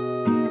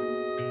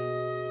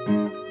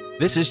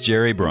 This is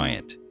Jerry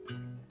Bryant.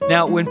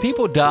 Now, when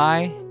people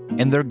die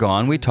and they're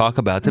gone, we talk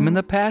about them in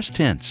the past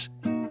tense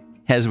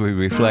as we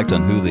reflect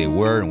on who they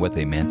were and what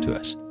they meant to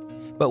us.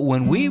 But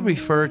when we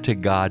refer to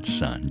God's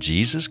Son,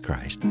 Jesus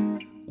Christ,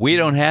 we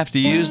don't have to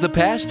use the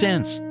past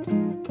tense.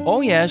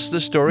 Oh yes, the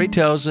story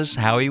tells us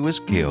how he was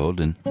killed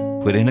and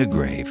put in a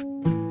grave.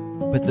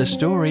 But the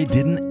story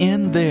didn't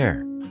end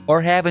there.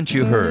 Or haven't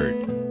you heard?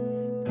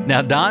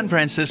 Now, Don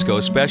Francisco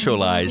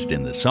specialized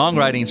in the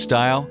songwriting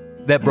style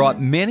that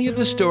brought many of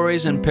the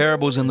stories and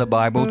parables in the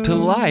Bible to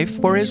life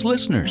for his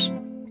listeners.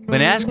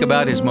 When asked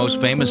about his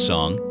most famous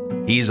song,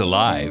 He's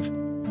Alive,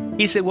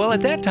 he said, well,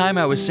 at that time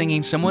I was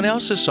singing someone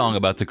else's song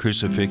about the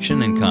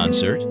crucifixion in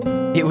concert.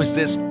 It was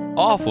this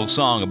awful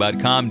song about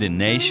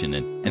condemnation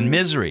and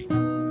misery.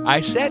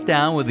 I sat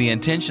down with the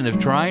intention of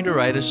trying to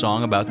write a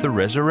song about the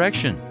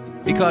resurrection,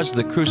 because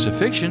the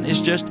crucifixion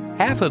is just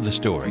half of the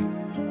story,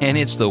 and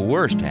it's the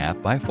worst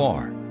half by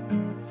far.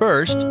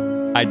 First,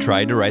 I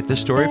tried to write the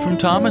story from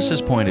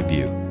Thomas's point of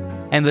view,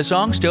 and the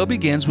song still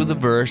begins with the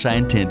verse I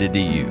intended to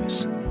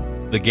use.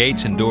 The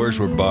gates and doors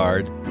were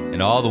barred,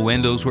 and all the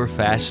windows were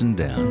fastened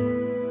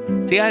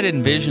down. See, I'd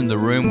envisioned the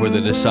room where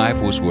the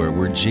disciples were,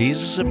 where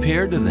Jesus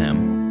appeared to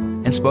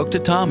them and spoke to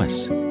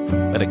Thomas,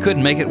 but I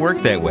couldn't make it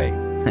work that way.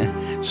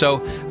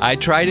 So I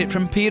tried it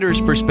from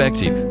Peter's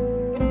perspective,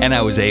 and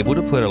I was able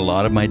to put a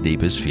lot of my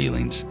deepest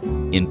feelings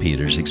in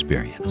Peter's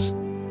experience.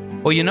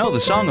 Well, you know, the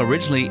song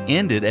originally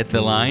ended at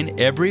the line,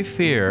 every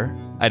fear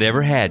I'd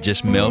ever had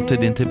just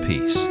melted into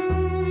peace.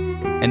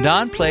 And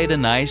Don played a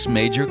nice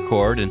major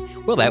chord,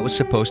 and, well, that was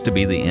supposed to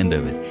be the end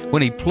of it.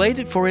 When he played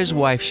it for his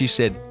wife, she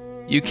said,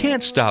 "You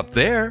can't stop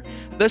there.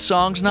 The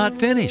song's not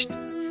finished."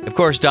 Of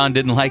course, Don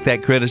didn't like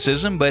that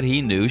criticism, but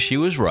he knew she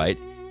was right,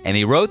 and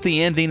he wrote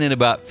the ending in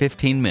about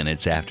 15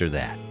 minutes after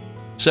that.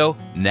 So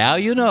now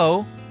you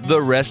know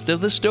the rest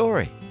of the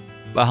story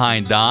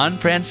behind Don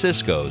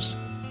Francisco's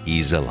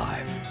He's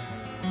Alive.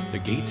 The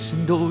gates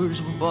and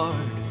doors were barred,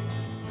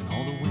 and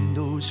all the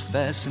windows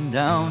fastened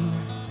down.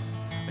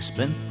 I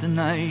spent the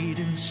night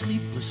in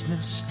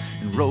sleeplessness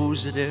and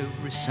rose at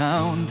every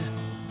sound,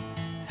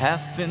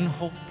 half in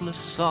hopeless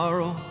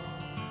sorrow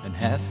and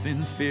half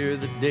in fear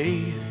the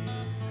day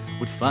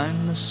would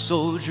find the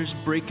soldiers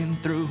breaking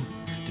through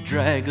to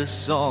drag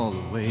us all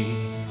away.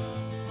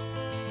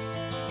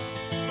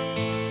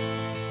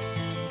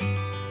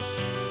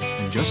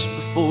 And just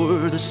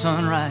before the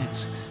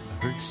sunrise,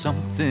 I heard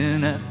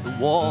something at the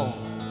wall.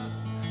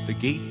 The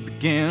gate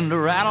began to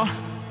rattle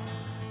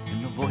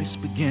and the voice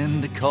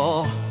began to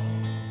call.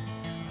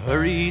 I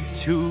hurried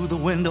to the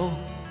window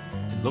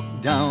and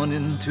looked down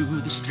into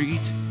the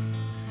street,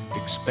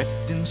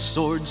 expecting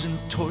swords and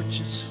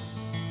torches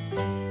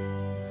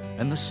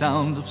and the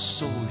sound of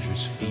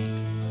soldiers'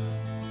 feet.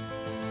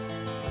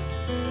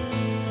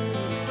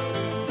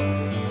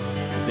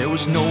 There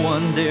was no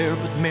one there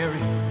but Mary,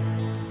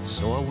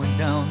 so I went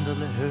down to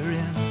let her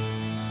in.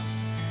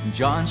 And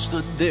John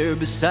stood there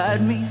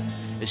beside me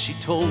as she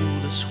told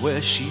us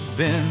where she'd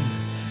been.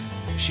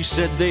 She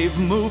said they've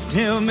moved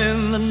him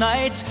in the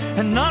night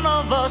and none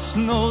of us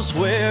knows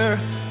where.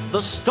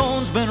 The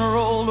stone's been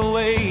rolled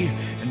away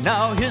and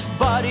now his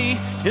body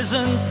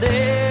isn't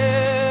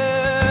there.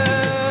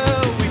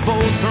 We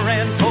both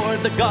ran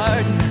toward the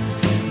garden,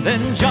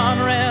 then John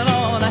ran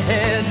on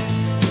ahead.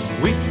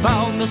 We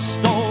found the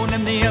stone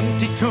and the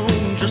empty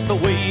tomb just the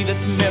way that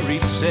Mary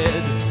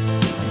said.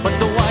 But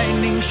the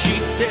winding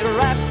sheet they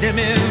wrapped him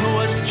in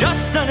was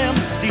just an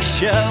empty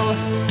shell.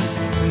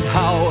 And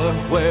how or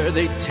where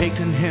they'd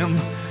taken him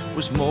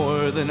was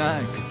more than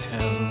I could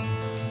tell.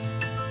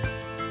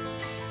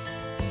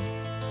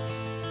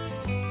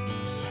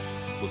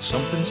 Well,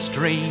 something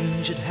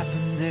strange had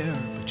happened there,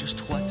 but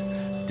just what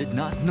I did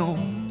not know.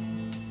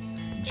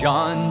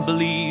 John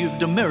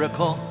believed a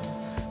miracle,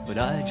 but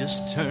I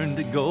just turned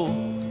to go.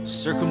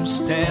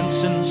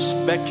 Circumstance and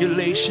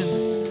speculation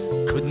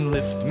couldn't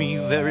lift me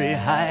very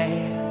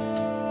high,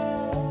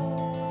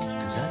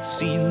 'cause I'd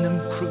seen them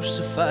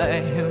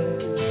crucify him,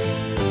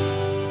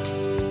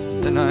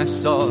 then I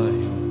saw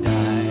him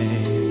die.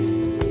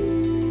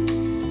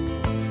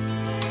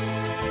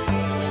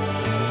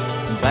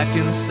 Back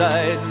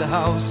inside the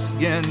house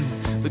again,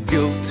 the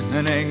guilt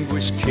and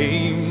anguish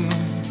came.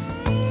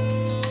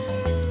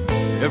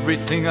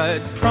 Everything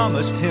I'd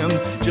promised him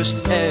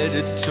just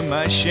added to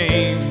my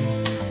shame.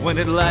 When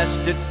at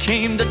last it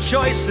came to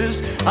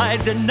choices, I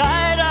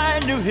denied I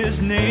knew his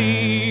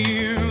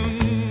name.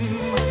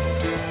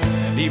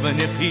 And even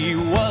if he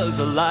was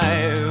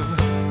alive,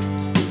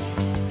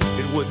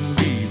 it wouldn't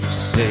be the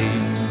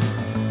same.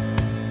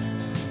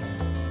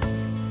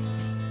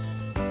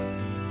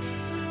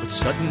 But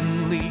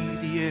suddenly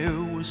the air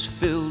was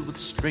filled with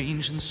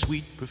strange and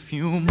sweet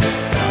perfume.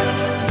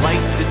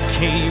 Light that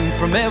came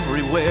from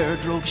everywhere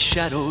drove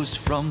shadows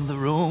from the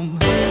room.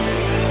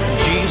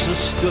 Jesus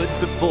stood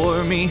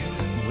before me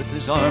with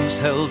his arms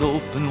held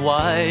open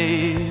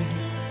wide.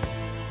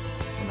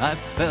 And I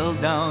fell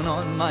down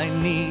on my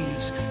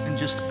knees and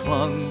just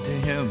clung to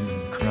him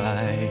and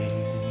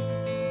cried.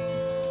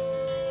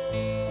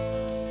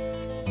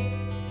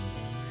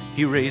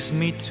 He raised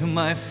me to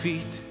my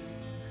feet,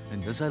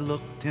 and as I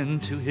looked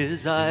into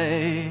his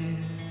eyes,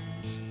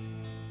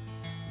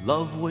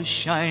 love was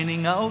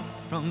shining out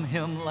from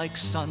him like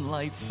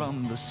sunlight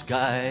from the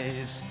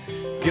skies.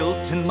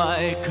 Guilt and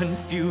my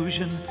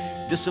confusion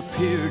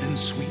disappeared in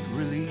sweet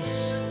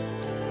release,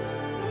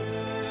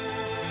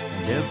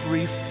 and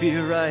every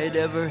fear I'd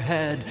ever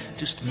had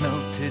just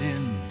melted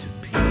into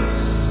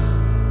peace.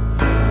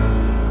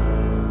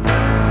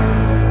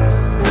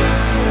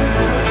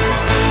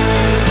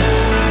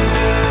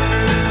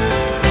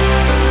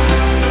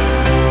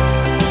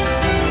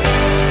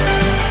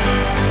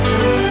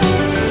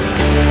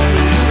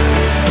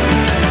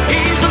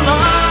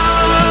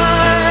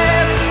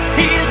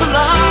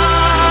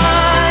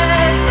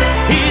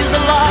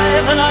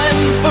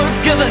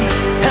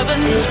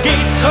 Heaven's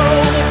gates are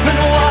open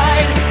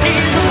wide.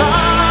 He's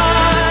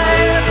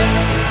alive.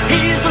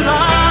 He's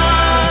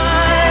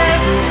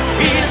alive.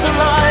 He's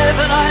alive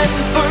and I'm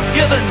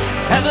forgiven.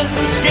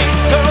 Heaven's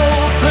gates are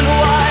open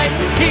wide.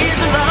 He's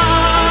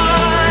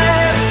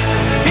alive.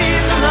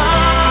 He's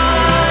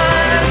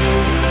alive.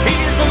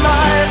 He's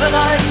alive and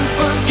I'm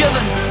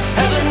forgiven.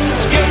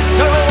 Heaven's gates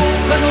are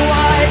open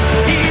wide.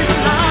 He's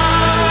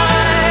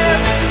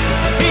alive.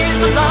 He's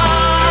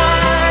alive.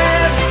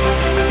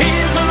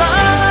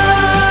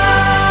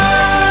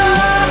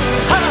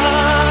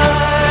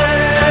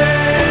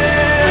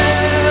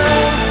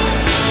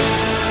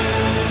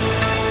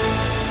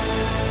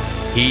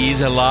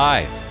 He's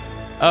Alive,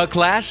 a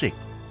classic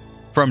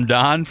from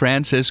Don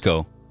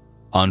Francisco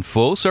on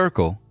Full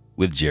Circle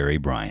with Jerry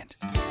Bryant.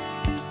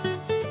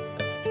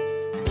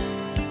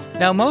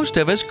 Now, most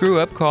of us grew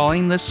up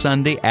calling the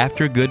Sunday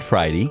after Good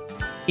Friday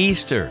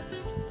Easter.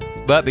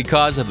 But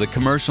because of the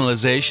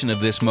commercialization of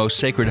this most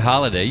sacred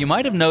holiday, you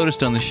might have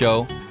noticed on the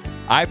show,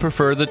 I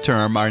prefer the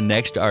term our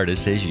next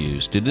artist has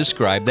used to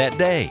describe that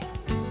day.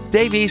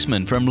 Dave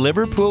Eastman from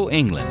Liverpool,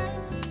 England,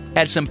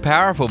 had some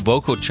powerful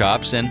vocal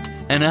chops and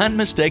an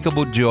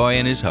unmistakable joy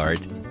in his heart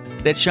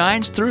that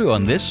shines through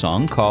on this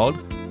song called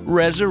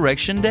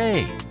Resurrection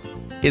Day.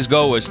 His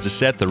goal was to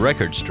set the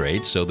record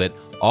straight so that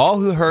all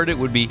who heard it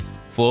would be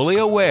fully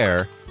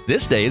aware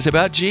this day is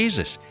about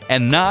Jesus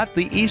and not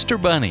the Easter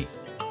Bunny.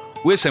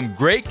 With some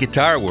great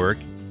guitar work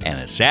and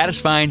a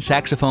satisfying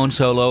saxophone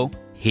solo,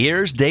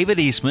 here's David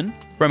Eastman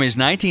from his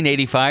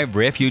 1985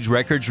 Refuge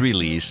Records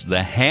release,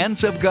 The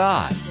Hands of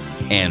God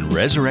and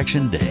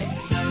Resurrection Day.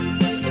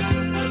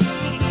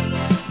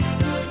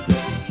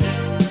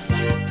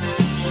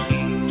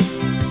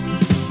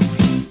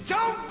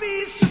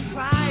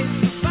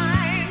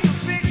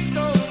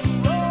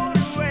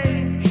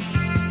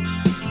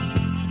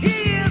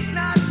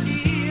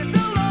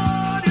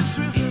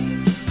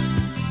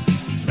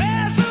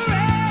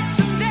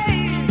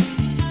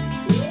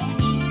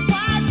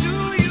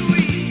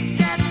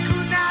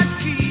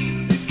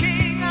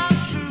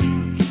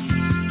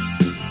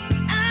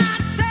 I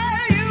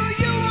tell you,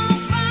 you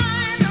won't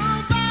find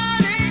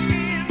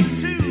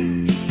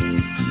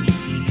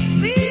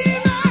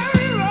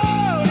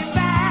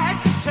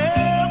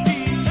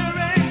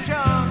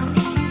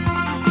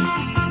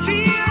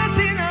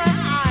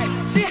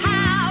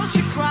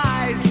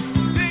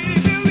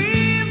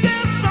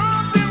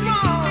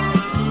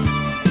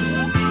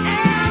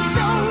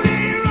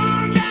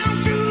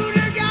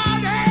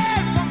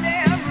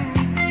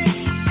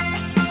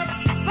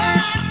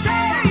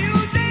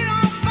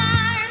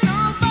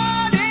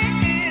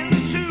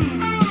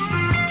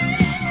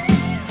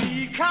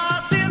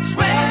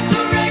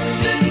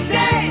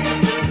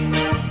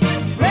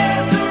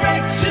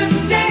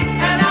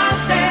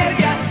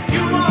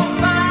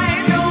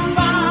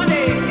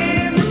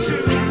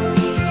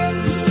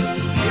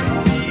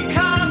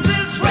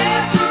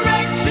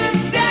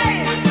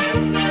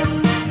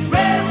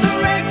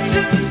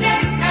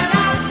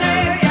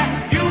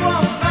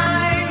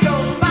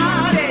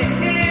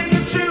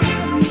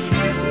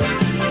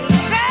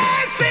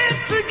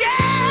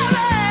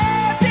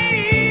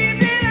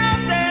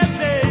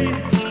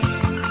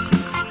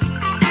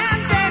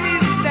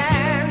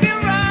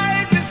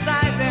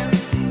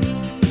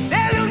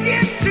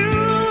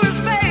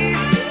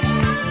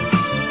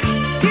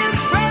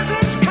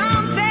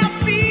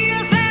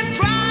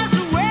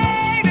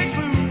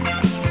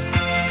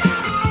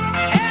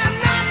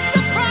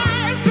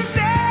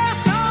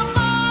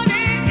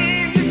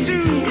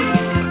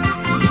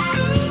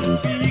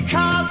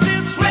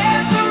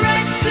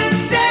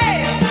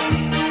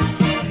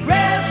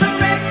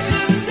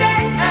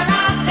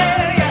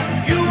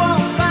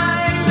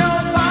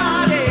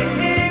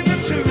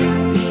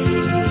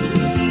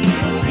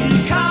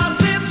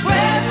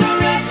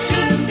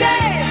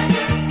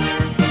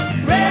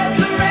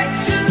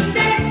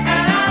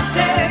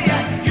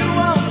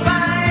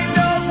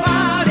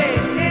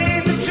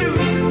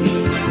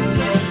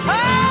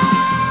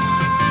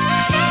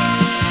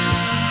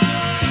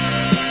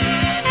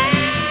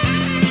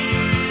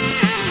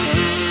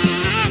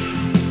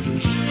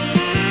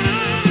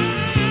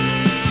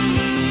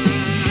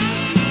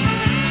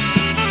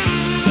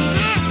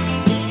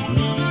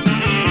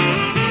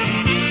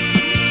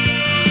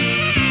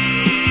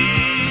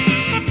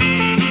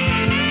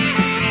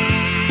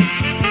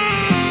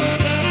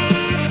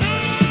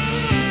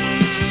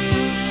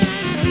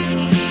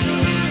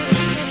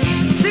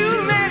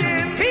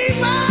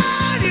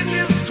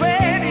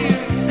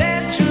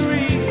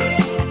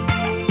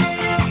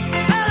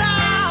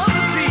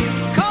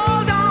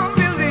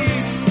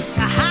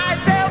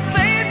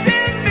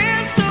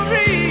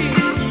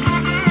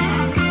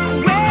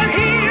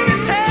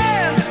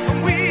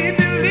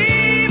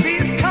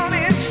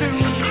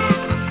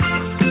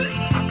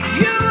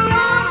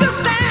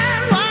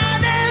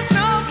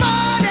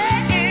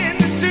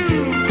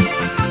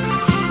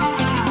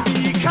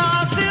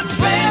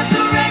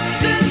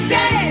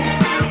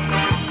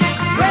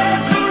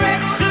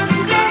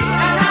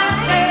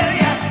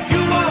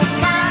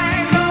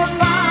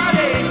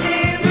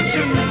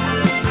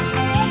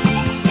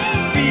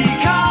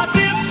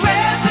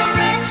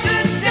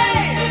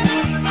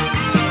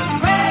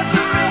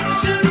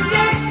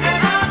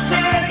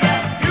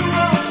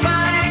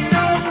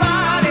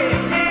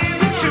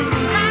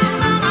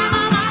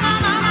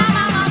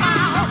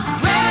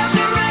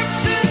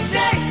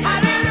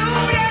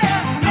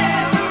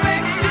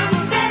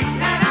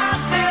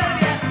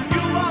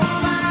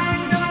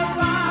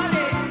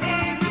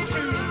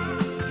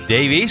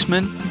Dave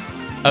Eastman,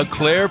 a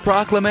clear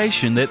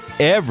proclamation that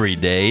every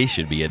day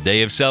should be a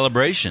day of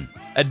celebration,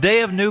 a day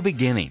of new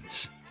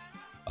beginnings,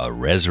 a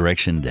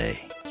resurrection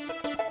day.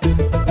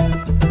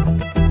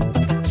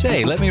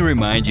 Say, let me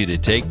remind you to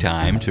take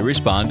time to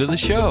respond to the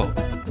show.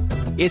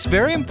 It's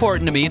very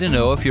important to me to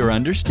know if you're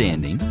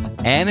understanding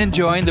and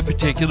enjoying the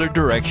particular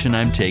direction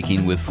I'm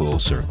taking with Full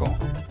Circle.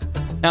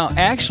 Now,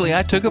 actually,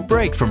 I took a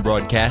break from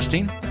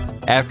broadcasting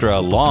after a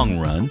long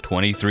run,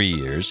 23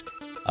 years,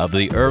 of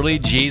the early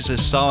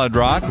Jesus Solid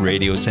Rock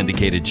radio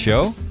syndicated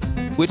show,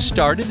 which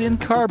started in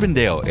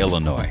Carbondale,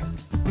 Illinois.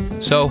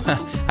 So,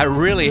 I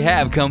really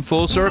have come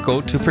full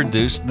circle to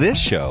produce this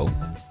show,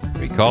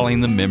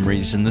 recalling the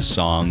memories and the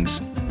songs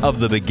of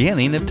the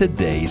beginning of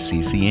today's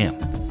CCM.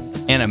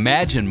 And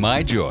imagine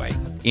my joy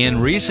in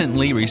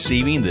recently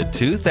receiving the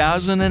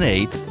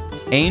 2008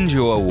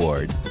 Angel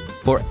Award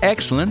for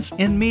Excellence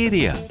in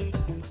Media.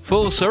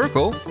 Full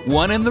Circle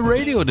won in the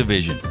radio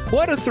division.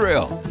 What a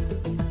thrill!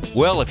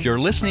 Well, if you're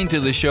listening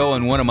to the show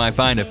on one of my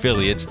fine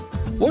affiliates,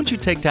 won't you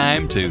take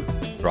time to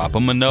drop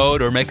them a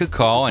note or make a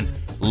call and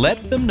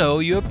let them know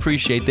you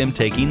appreciate them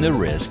taking the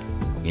risk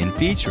in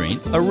featuring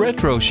a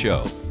retro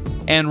show?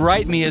 And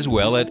write me as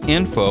well at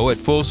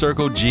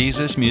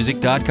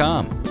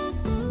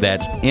info@fullcirclejesusmusic.com.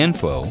 That's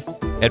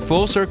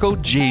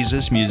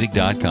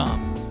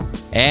info@fullcirclejesusmusic.com.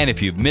 And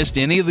if you've missed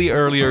any of the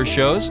earlier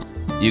shows,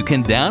 you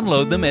can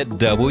download them at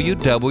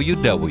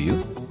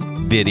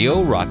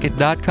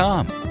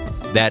www.videorocket.com.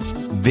 That's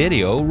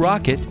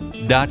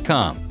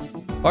videorocket.com.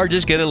 Or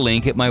just get a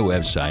link at my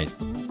website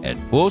at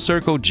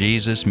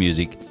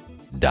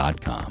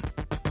fullcirclejesusmusic.com.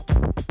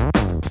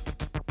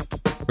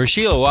 For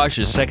Sheila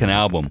Wash's second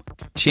album,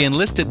 she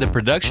enlisted the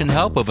production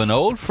help of an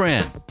old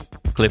friend,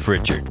 Cliff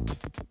Richard,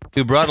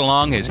 who brought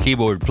along his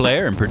keyboard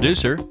player and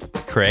producer,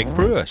 Craig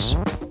Pruis.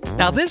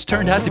 Now, this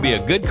turned out to be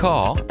a good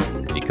call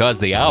because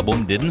the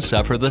album didn't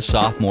suffer the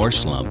sophomore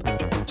slump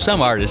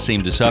some artists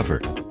seem to suffer.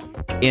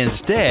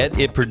 Instead,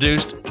 it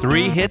produced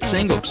 3 hit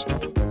singles.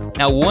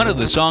 Now, one of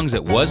the songs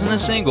that wasn't a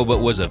single but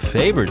was a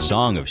favorite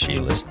song of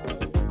Sheila's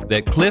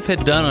that Cliff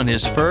had done on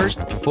his first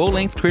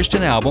full-length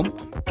Christian album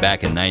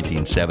back in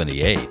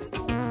 1978.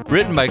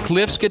 Written by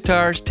Cliff's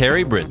guitarist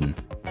Terry Britton,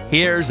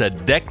 here's a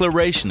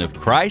declaration of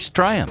Christ's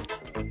triumph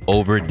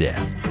over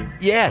death.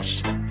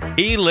 Yes,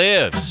 he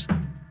lives.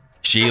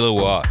 Sheila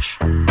Wash.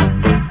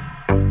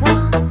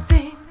 One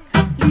thing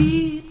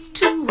leads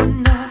to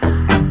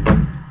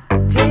another.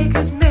 Take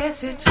his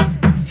message,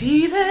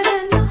 feel it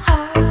in your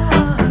heart,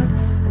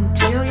 and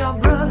tell your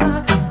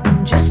brother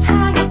just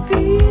how you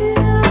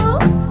feel.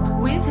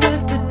 We've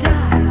lived to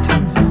die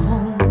too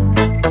long.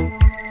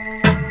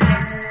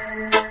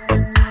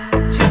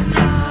 Too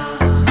long.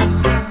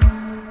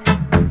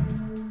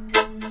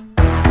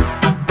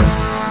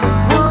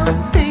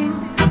 One thing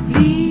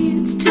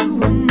leads to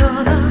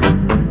another.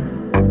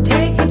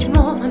 Take each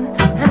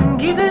moment and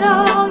give it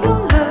all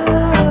your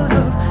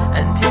love,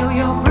 and tell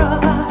your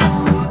brother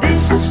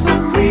this is for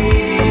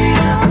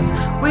real.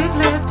 We've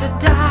lived to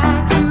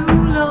die too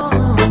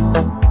long.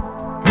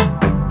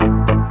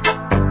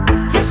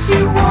 Yes,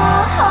 he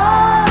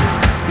was.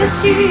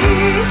 Yes, he is.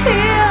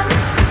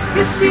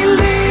 Yes, he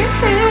lives.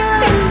 He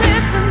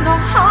lives in the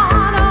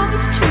heart of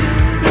his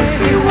children. Yes,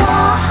 he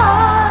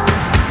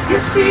was.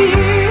 Yes, he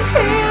is.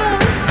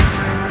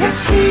 Yes,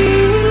 he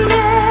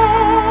lives.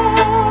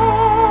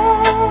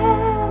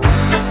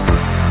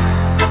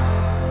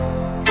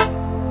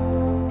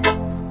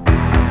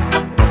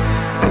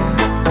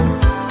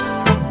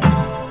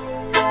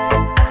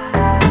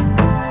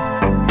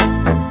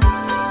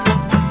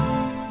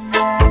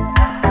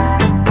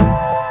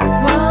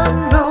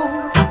 One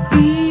road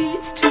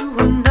leads to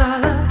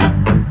another.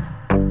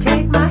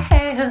 Take my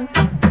hand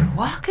and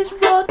walk his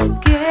road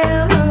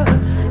together,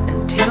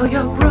 and tell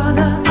your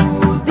brother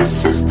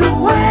this is the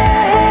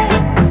way.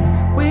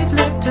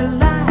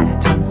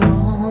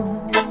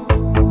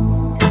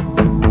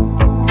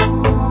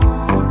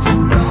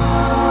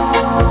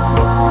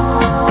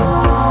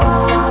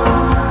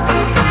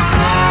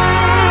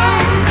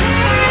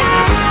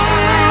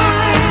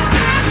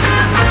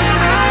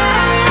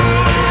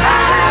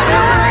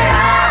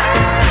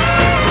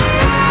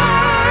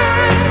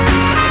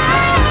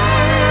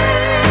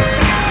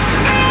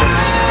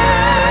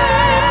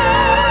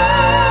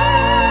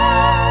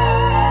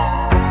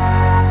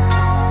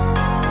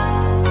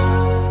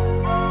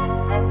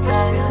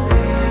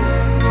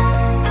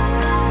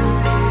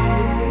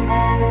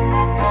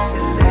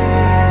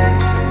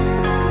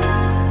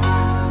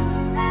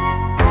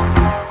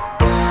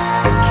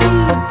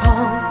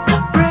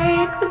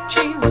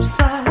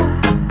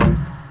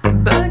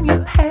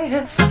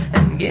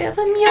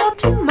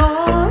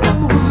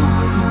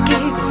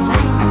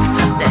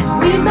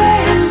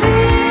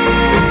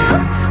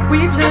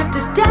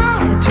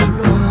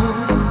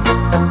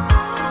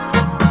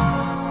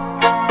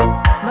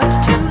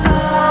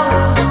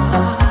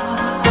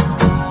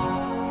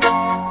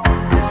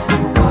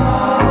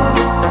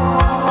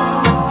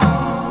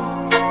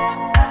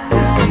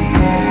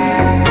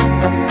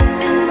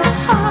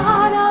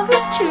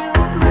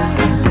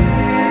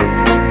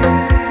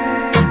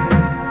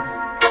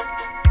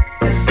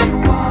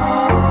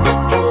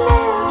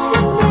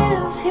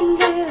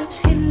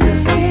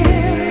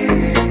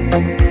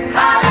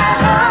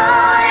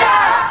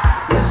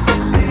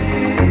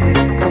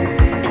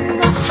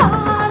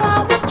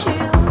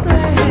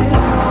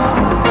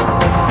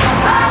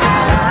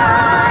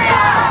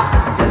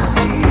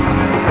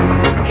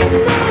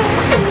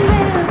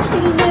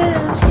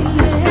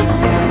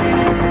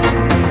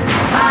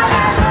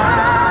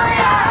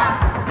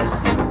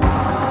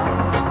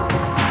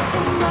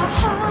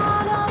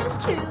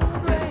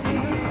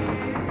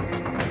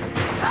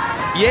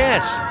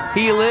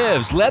 He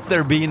lives, let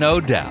there be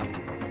no doubt.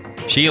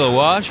 Sheila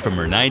Walsh from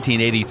her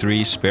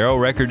 1983 Sparrow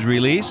Records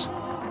release,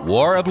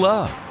 War of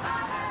Love.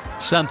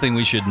 Something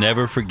we should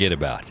never forget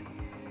about.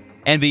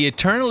 And be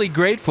eternally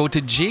grateful to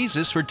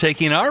Jesus for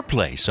taking our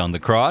place on the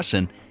cross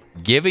and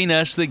giving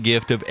us the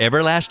gift of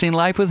everlasting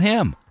life with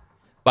Him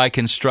by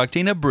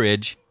constructing a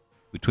bridge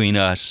between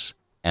us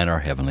and our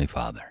Heavenly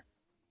Father.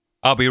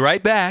 I'll be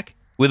right back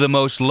with the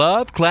most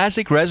loved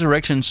classic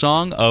resurrection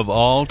song of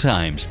all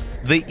times,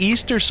 the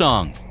Easter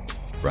song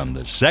from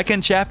the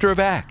second chapter of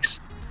Acts,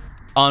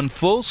 on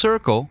Full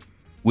Circle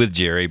with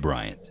Jerry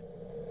Bryant.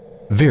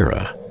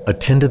 Vera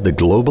attended the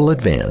Global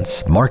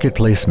Advance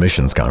Marketplace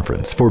Missions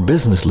Conference for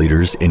business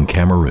leaders in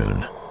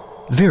Cameroon.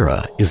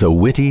 Vera is a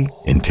witty,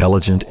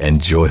 intelligent,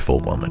 and joyful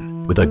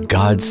woman with a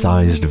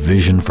God-sized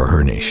vision for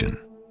her nation.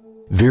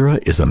 Vera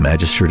is a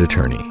magistrate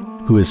attorney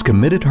who has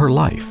committed her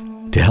life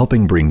to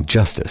helping bring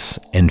justice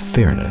and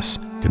fairness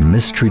to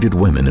mistreated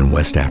women in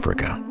West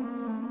Africa.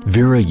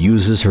 Vera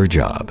uses her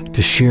job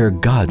to share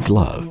God's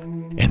love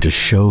and to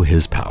show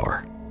His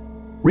power.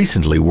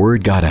 Recently,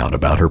 word got out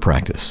about her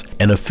practice,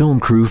 and a film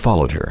crew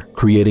followed her,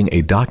 creating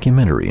a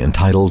documentary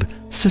entitled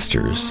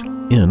Sisters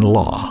in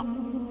Law.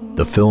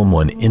 The film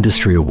won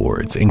industry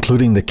awards,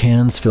 including the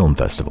Cannes Film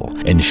Festival,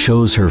 and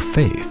shows her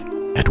faith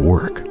at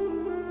work.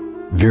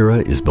 Vera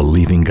is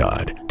believing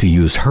God to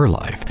use her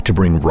life to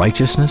bring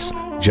righteousness,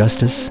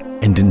 justice,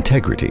 and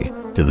integrity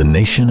to the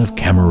nation of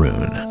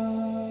Cameroon.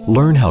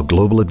 Learn how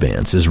Global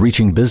Advance is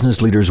reaching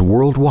business leaders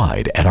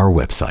worldwide at our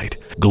website,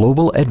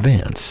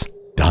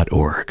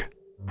 globaladvance.org.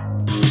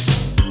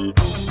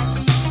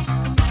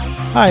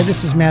 Hi,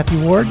 this is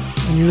Matthew Ward,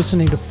 and you're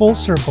listening to Full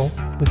Circle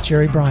with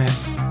Jerry Bryant.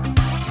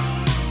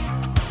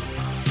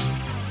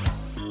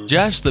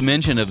 Just the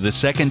mention of the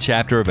second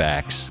chapter of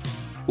Acts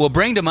will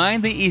bring to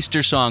mind the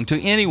Easter song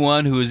to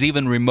anyone who is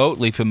even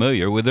remotely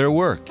familiar with their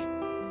work.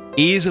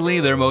 Easily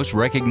their most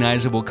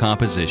recognizable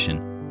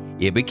composition,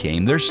 it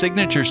became their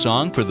signature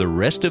song for the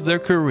rest of their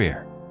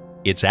career.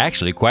 It's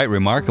actually quite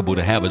remarkable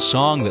to have a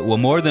song that will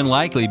more than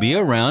likely be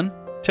around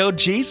till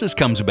Jesus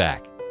comes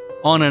back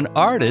on an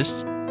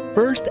artist's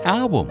first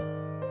album.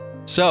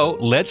 So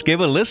let's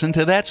give a listen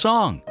to that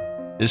song.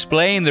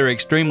 Displaying their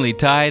extremely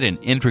tight and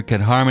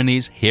intricate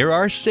harmonies, here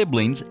are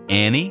siblings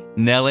Annie,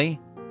 Nellie,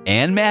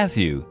 and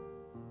Matthew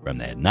from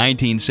that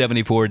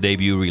 1974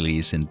 debut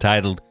release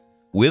entitled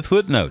With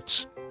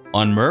Footnotes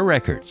on Myrrh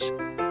Records.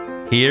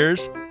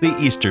 Here's the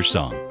Easter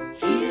song.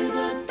 Hear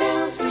the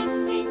bells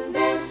ringing,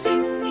 they're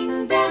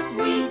singing that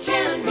we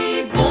can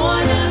be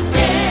born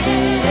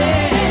again.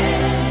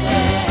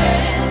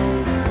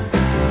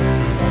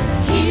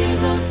 Hear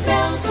the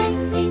bells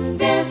ringing,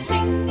 they're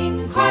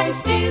singing,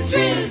 Christ is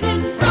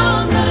risen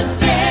from the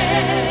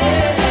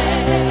dead.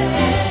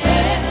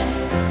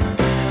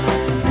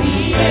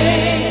 The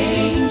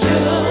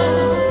angel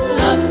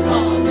up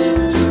on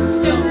the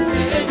tombstone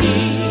said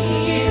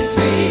He is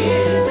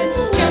risen,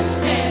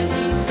 just as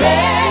He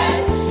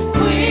said.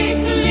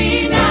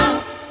 Quickly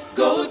now,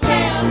 go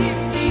tell His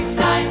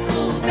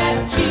disciples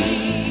that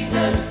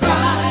Jesus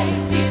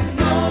Christ is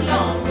no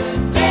longer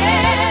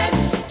dead.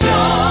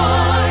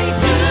 Joy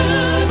to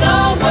the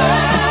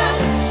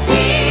world,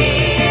 He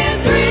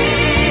is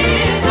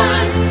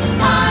risen.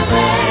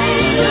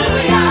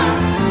 Hallelujah,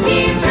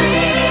 He's risen.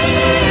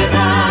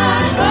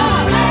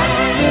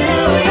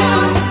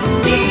 Hallelujah,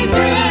 He's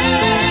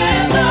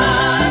risen.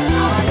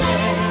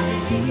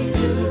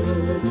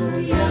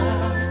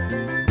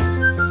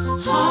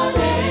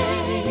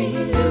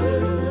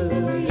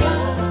 Hallelujah.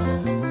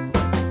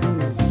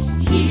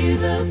 Hear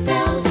the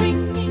bells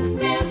ringing,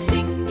 they're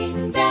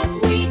singing that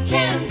we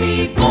can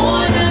be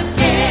born again.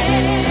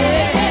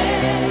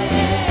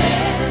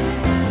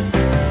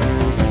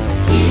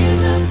 Hear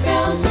the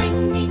bells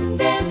ringing,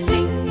 they're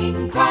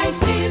singing,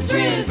 Christ is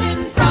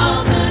risen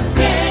from the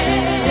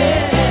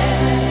dead.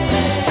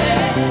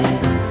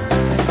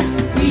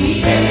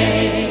 The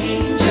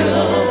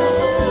angel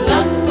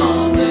up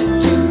on the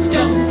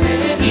tombstone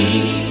said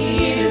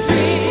He is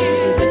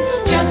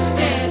risen, just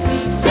as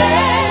He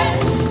said.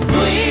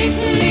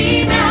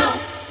 Quickly now,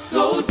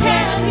 go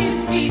tell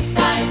His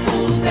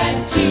disciples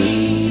that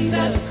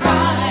Jesus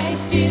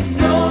Christ is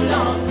no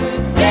longer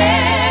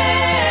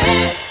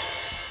dead.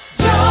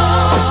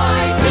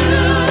 Joy to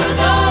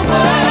the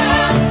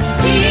world,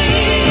 He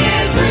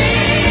is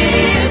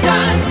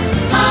risen.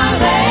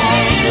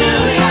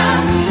 Hallelujah,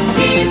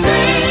 He's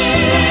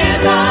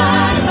risen.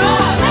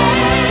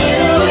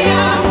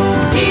 Hallelujah,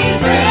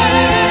 He's risen.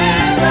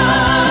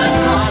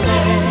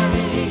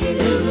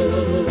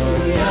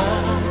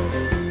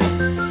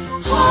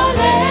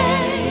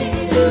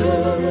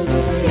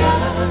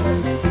 Hallelujah.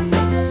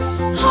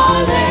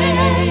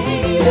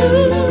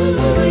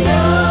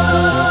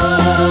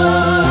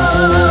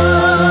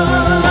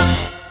 Hallelujah.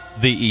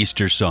 The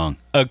Easter song,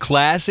 a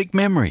classic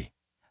memory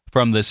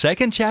from the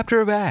second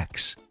chapter of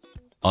Acts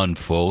on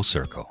Full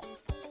Circle.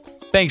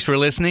 Thanks for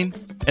listening.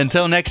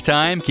 Until next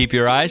time, keep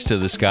your eyes to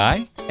the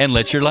sky and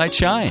let your light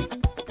shine.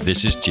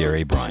 This is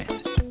Jerry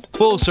Bryant.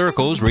 Full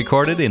Circle's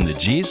recorded in the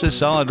Jesus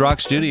Solid Rock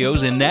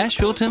Studios in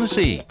Nashville,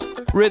 Tennessee.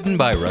 written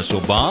by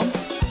Russell Baum,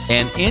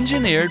 and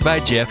engineered by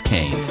Jeff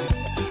Kane.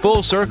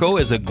 Full Circle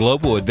is a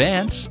Global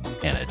Advance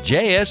and a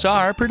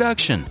JSR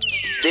production.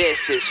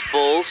 This is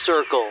Full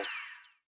Circle.